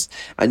 this is just,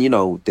 and you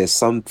know, there's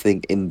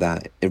something in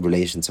that in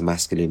relation to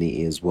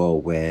masculinity as well,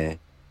 where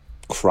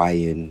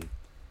crying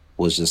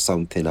was just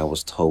something I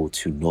was told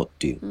to not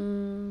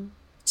do.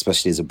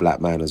 Especially as a black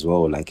man as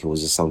well. Like, it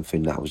was just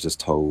something that I was just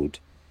told,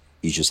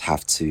 you just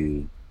have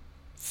to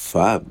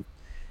firm.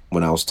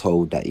 When I was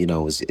told that, you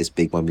know, it's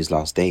Big Mummy's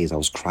last days, I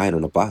was crying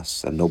on a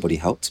bus and nobody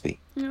helped me.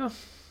 Yeah.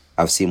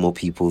 I've seen more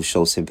people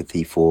show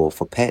sympathy for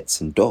pets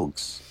and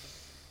dogs.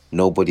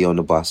 Nobody on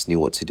the bus knew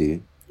what to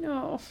do.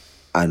 Oh.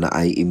 And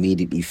I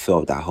immediately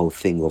felt that whole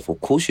thing of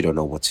course you don't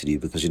know what to do,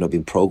 because you're not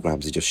being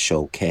programmed to just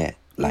show care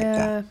like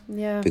that.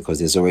 Yeah. Because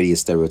there's already a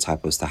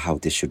stereotype as to how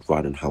this should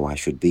run and how I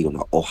should be,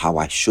 or how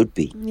I should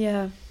be.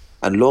 Yeah.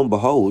 And lo and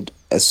behold,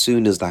 as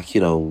soon as, like, you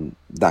know,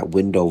 that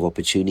window of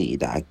opportunity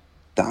that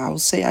I'll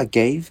say I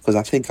gave, because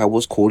I think I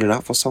was calling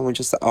out for someone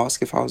just to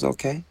ask if I was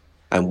okay.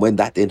 And when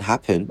that didn't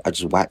happen, I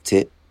just wiped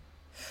it.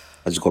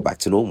 I just got back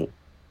to normal.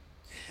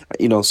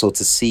 You know, so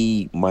to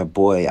see my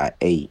boy at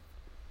 8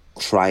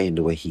 crying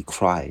the way he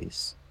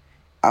cries,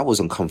 I was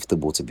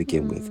uncomfortable to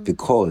begin with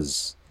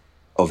because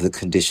of the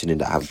conditioning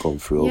that I've gone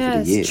through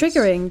over the years. It's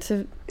triggering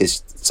to...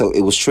 So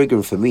it was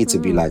triggering for me to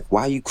be like,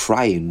 why are you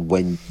crying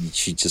when you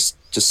should just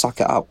suck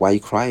it up? Why are you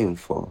crying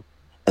for?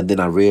 And then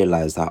I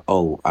realized that,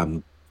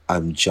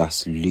 I'm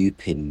just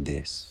looping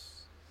this.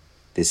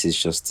 This is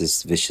just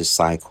this vicious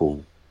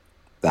cycle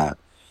that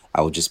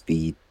I will just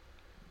be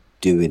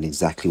doing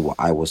exactly what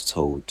I was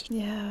told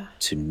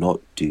to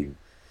not do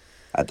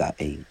at that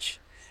age.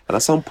 And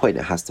at some point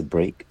it has to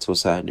break to a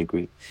certain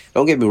degree.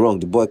 Don't get me wrong,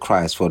 the boy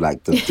cries for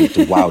like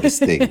the wildest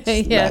things.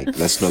 Like,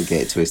 let's not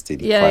get it twisted.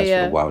 He cries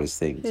for the wildest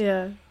things.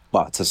 Yeah.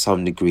 But to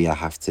some degree I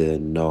have to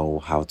know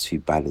how to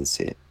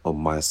balance it on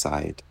my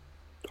side,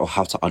 or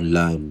how to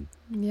unlearn.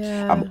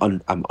 Yeah.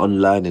 I'm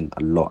unlearning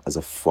a lot as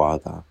a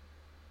father,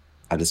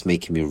 and it's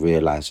making me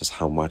realize just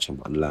how much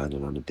I'm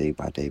unlearning on a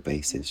day-by-day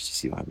basis. Do you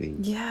see what I mean?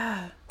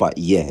 Yeah. But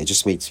yeah, it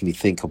just makes me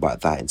think about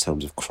that in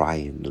terms of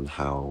crying, and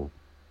how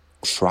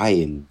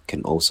crying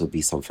can also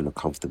be something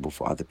uncomfortable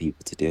for other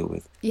people to deal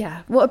with.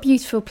 Yeah. What a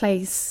beautiful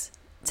place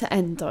to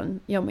end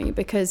on, Yomi,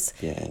 because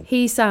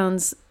he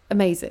sounds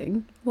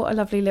amazing. What a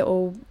lovely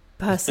little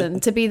person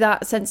to be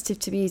that sensitive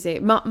to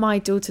music. My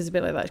daughter's a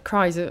bit like that,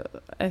 cries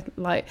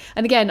like,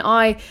 and again,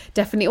 I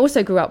definitely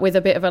also grew up with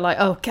a bit of a like,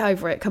 oh, get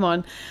over it, come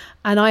on.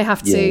 And I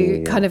have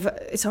to kind of,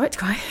 it's all right to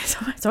cry,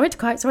 it's all right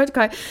to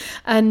cry.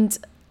 And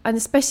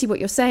especially what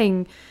you're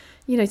saying,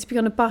 you know, to be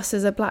on a bus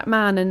as a black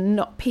man and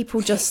not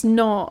people just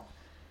not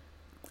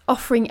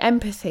offering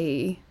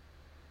empathy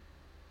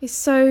is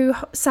so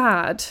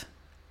sad.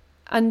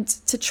 And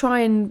to try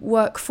and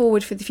work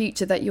forward for the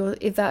future that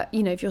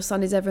if your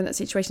son is ever in that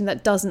situation,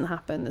 that doesn't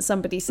happen, that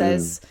somebody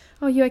says,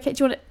 oh, you okay?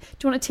 Do you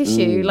want a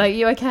tissue? Like,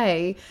 you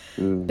okay?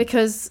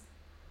 Because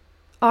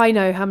I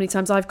know how many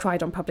times I've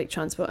cried on public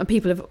transport,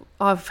 and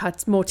I've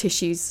had more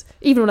tissues,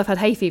 even when I've had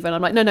hay fever, and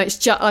I'm like, no, it's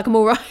just like, I'm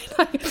all right.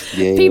 Like,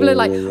 people are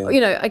like,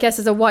 you know, I guess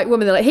as a white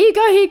woman, they're like, here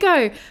you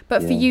go.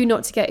 But for you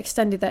not to get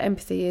extended that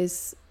empathy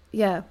is,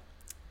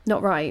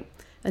 not right.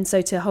 And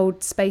so to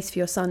hold space for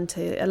your son,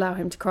 to allow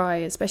him to cry,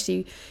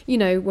 especially, you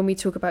know, when we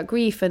talk about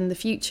grief and the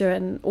future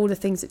and all the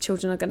things that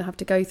children are going to have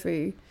to go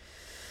through,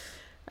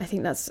 I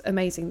think that's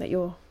amazing that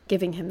you're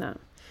giving him that.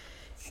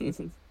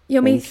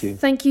 Yomi,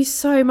 thank you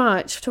so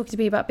much for talking to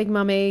me about Big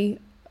Mummy.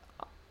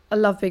 I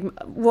love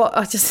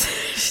I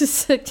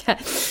just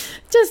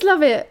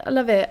love it. I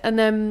love it.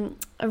 And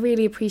I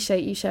really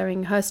appreciate you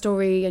sharing her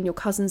story and your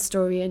cousin's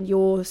story and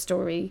your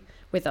story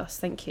with us.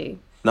 Thank you.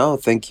 No,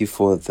 thank you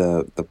for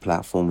the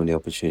platform and the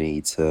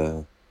opportunity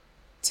to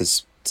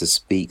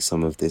speak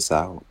some of this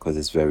out, because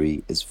it's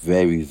very,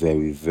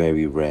 very,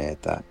 very rare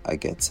that I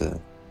get to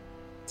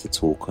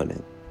talk on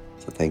it.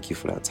 So thank you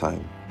for that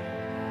time.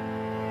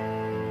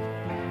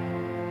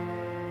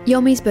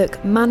 Yomi's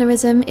book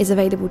Mannerism is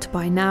available to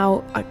buy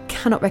now. I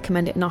cannot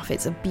recommend it enough.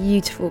 It's a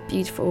beautiful,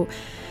 beautiful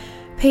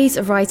piece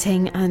of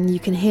writing, and you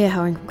can hear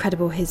how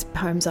incredible his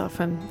poems are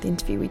from the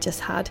interview we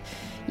just had.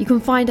 You can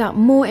find out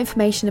more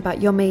information about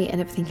Yomi and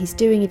everything he's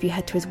doing if you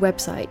head to his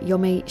website,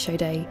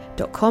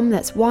 yomisode.com.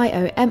 That's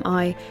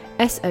YOMISODE.com.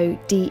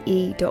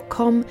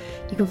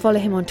 You can follow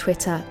him on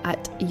Twitter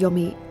at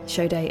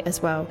YomiSode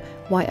as well,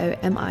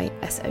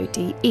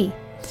 YOMISODE.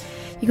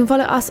 You can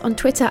follow us on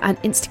Twitter and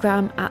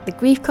Instagram at The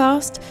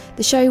Griefcast.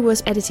 The show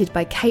was edited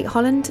by Kate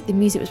Holland. The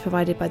music was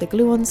provided by the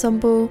Glue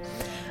Ensemble.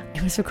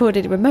 It was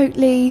recorded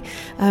remotely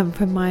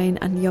from mine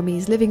and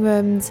Yomi's living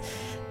rooms.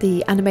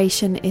 The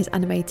animation is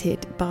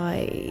animated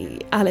by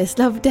Alice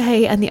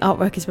Loveday, and the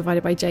artwork is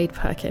provided by Jade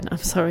Perkin. I'm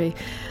sorry,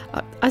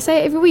 I say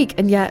it every week,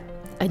 and yet.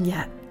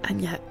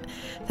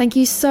 Thank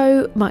you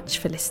so much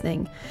for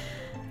listening.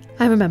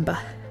 And remember,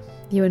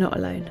 you are not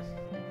alone.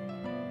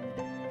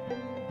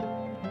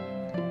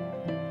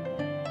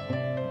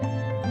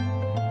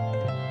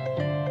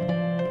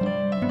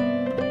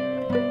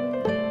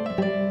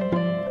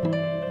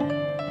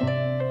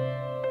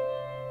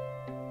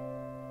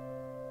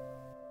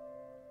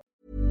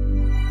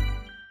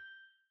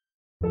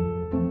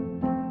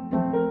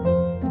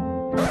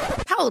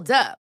 Hold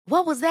up.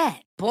 What was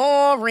that?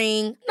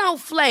 Boring. No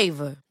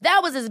flavor.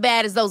 That was as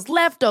bad as those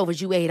leftovers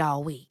you ate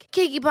all week.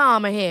 Keke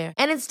Palmer here,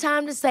 and it's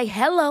time to say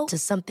hello to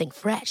something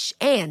fresh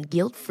and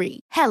guilt-free.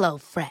 Hello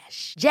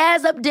Fresh.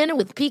 Jazz up dinner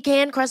with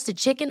pecan-crusted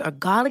chicken or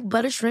garlic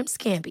butter shrimp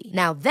scampi.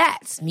 Now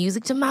that's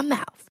music to my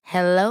mouth.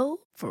 Hello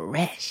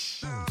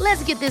Fresh.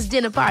 Let's get this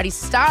dinner party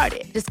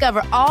started.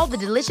 Discover all the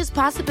delicious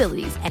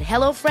possibilities at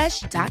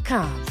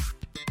HelloFresh.com.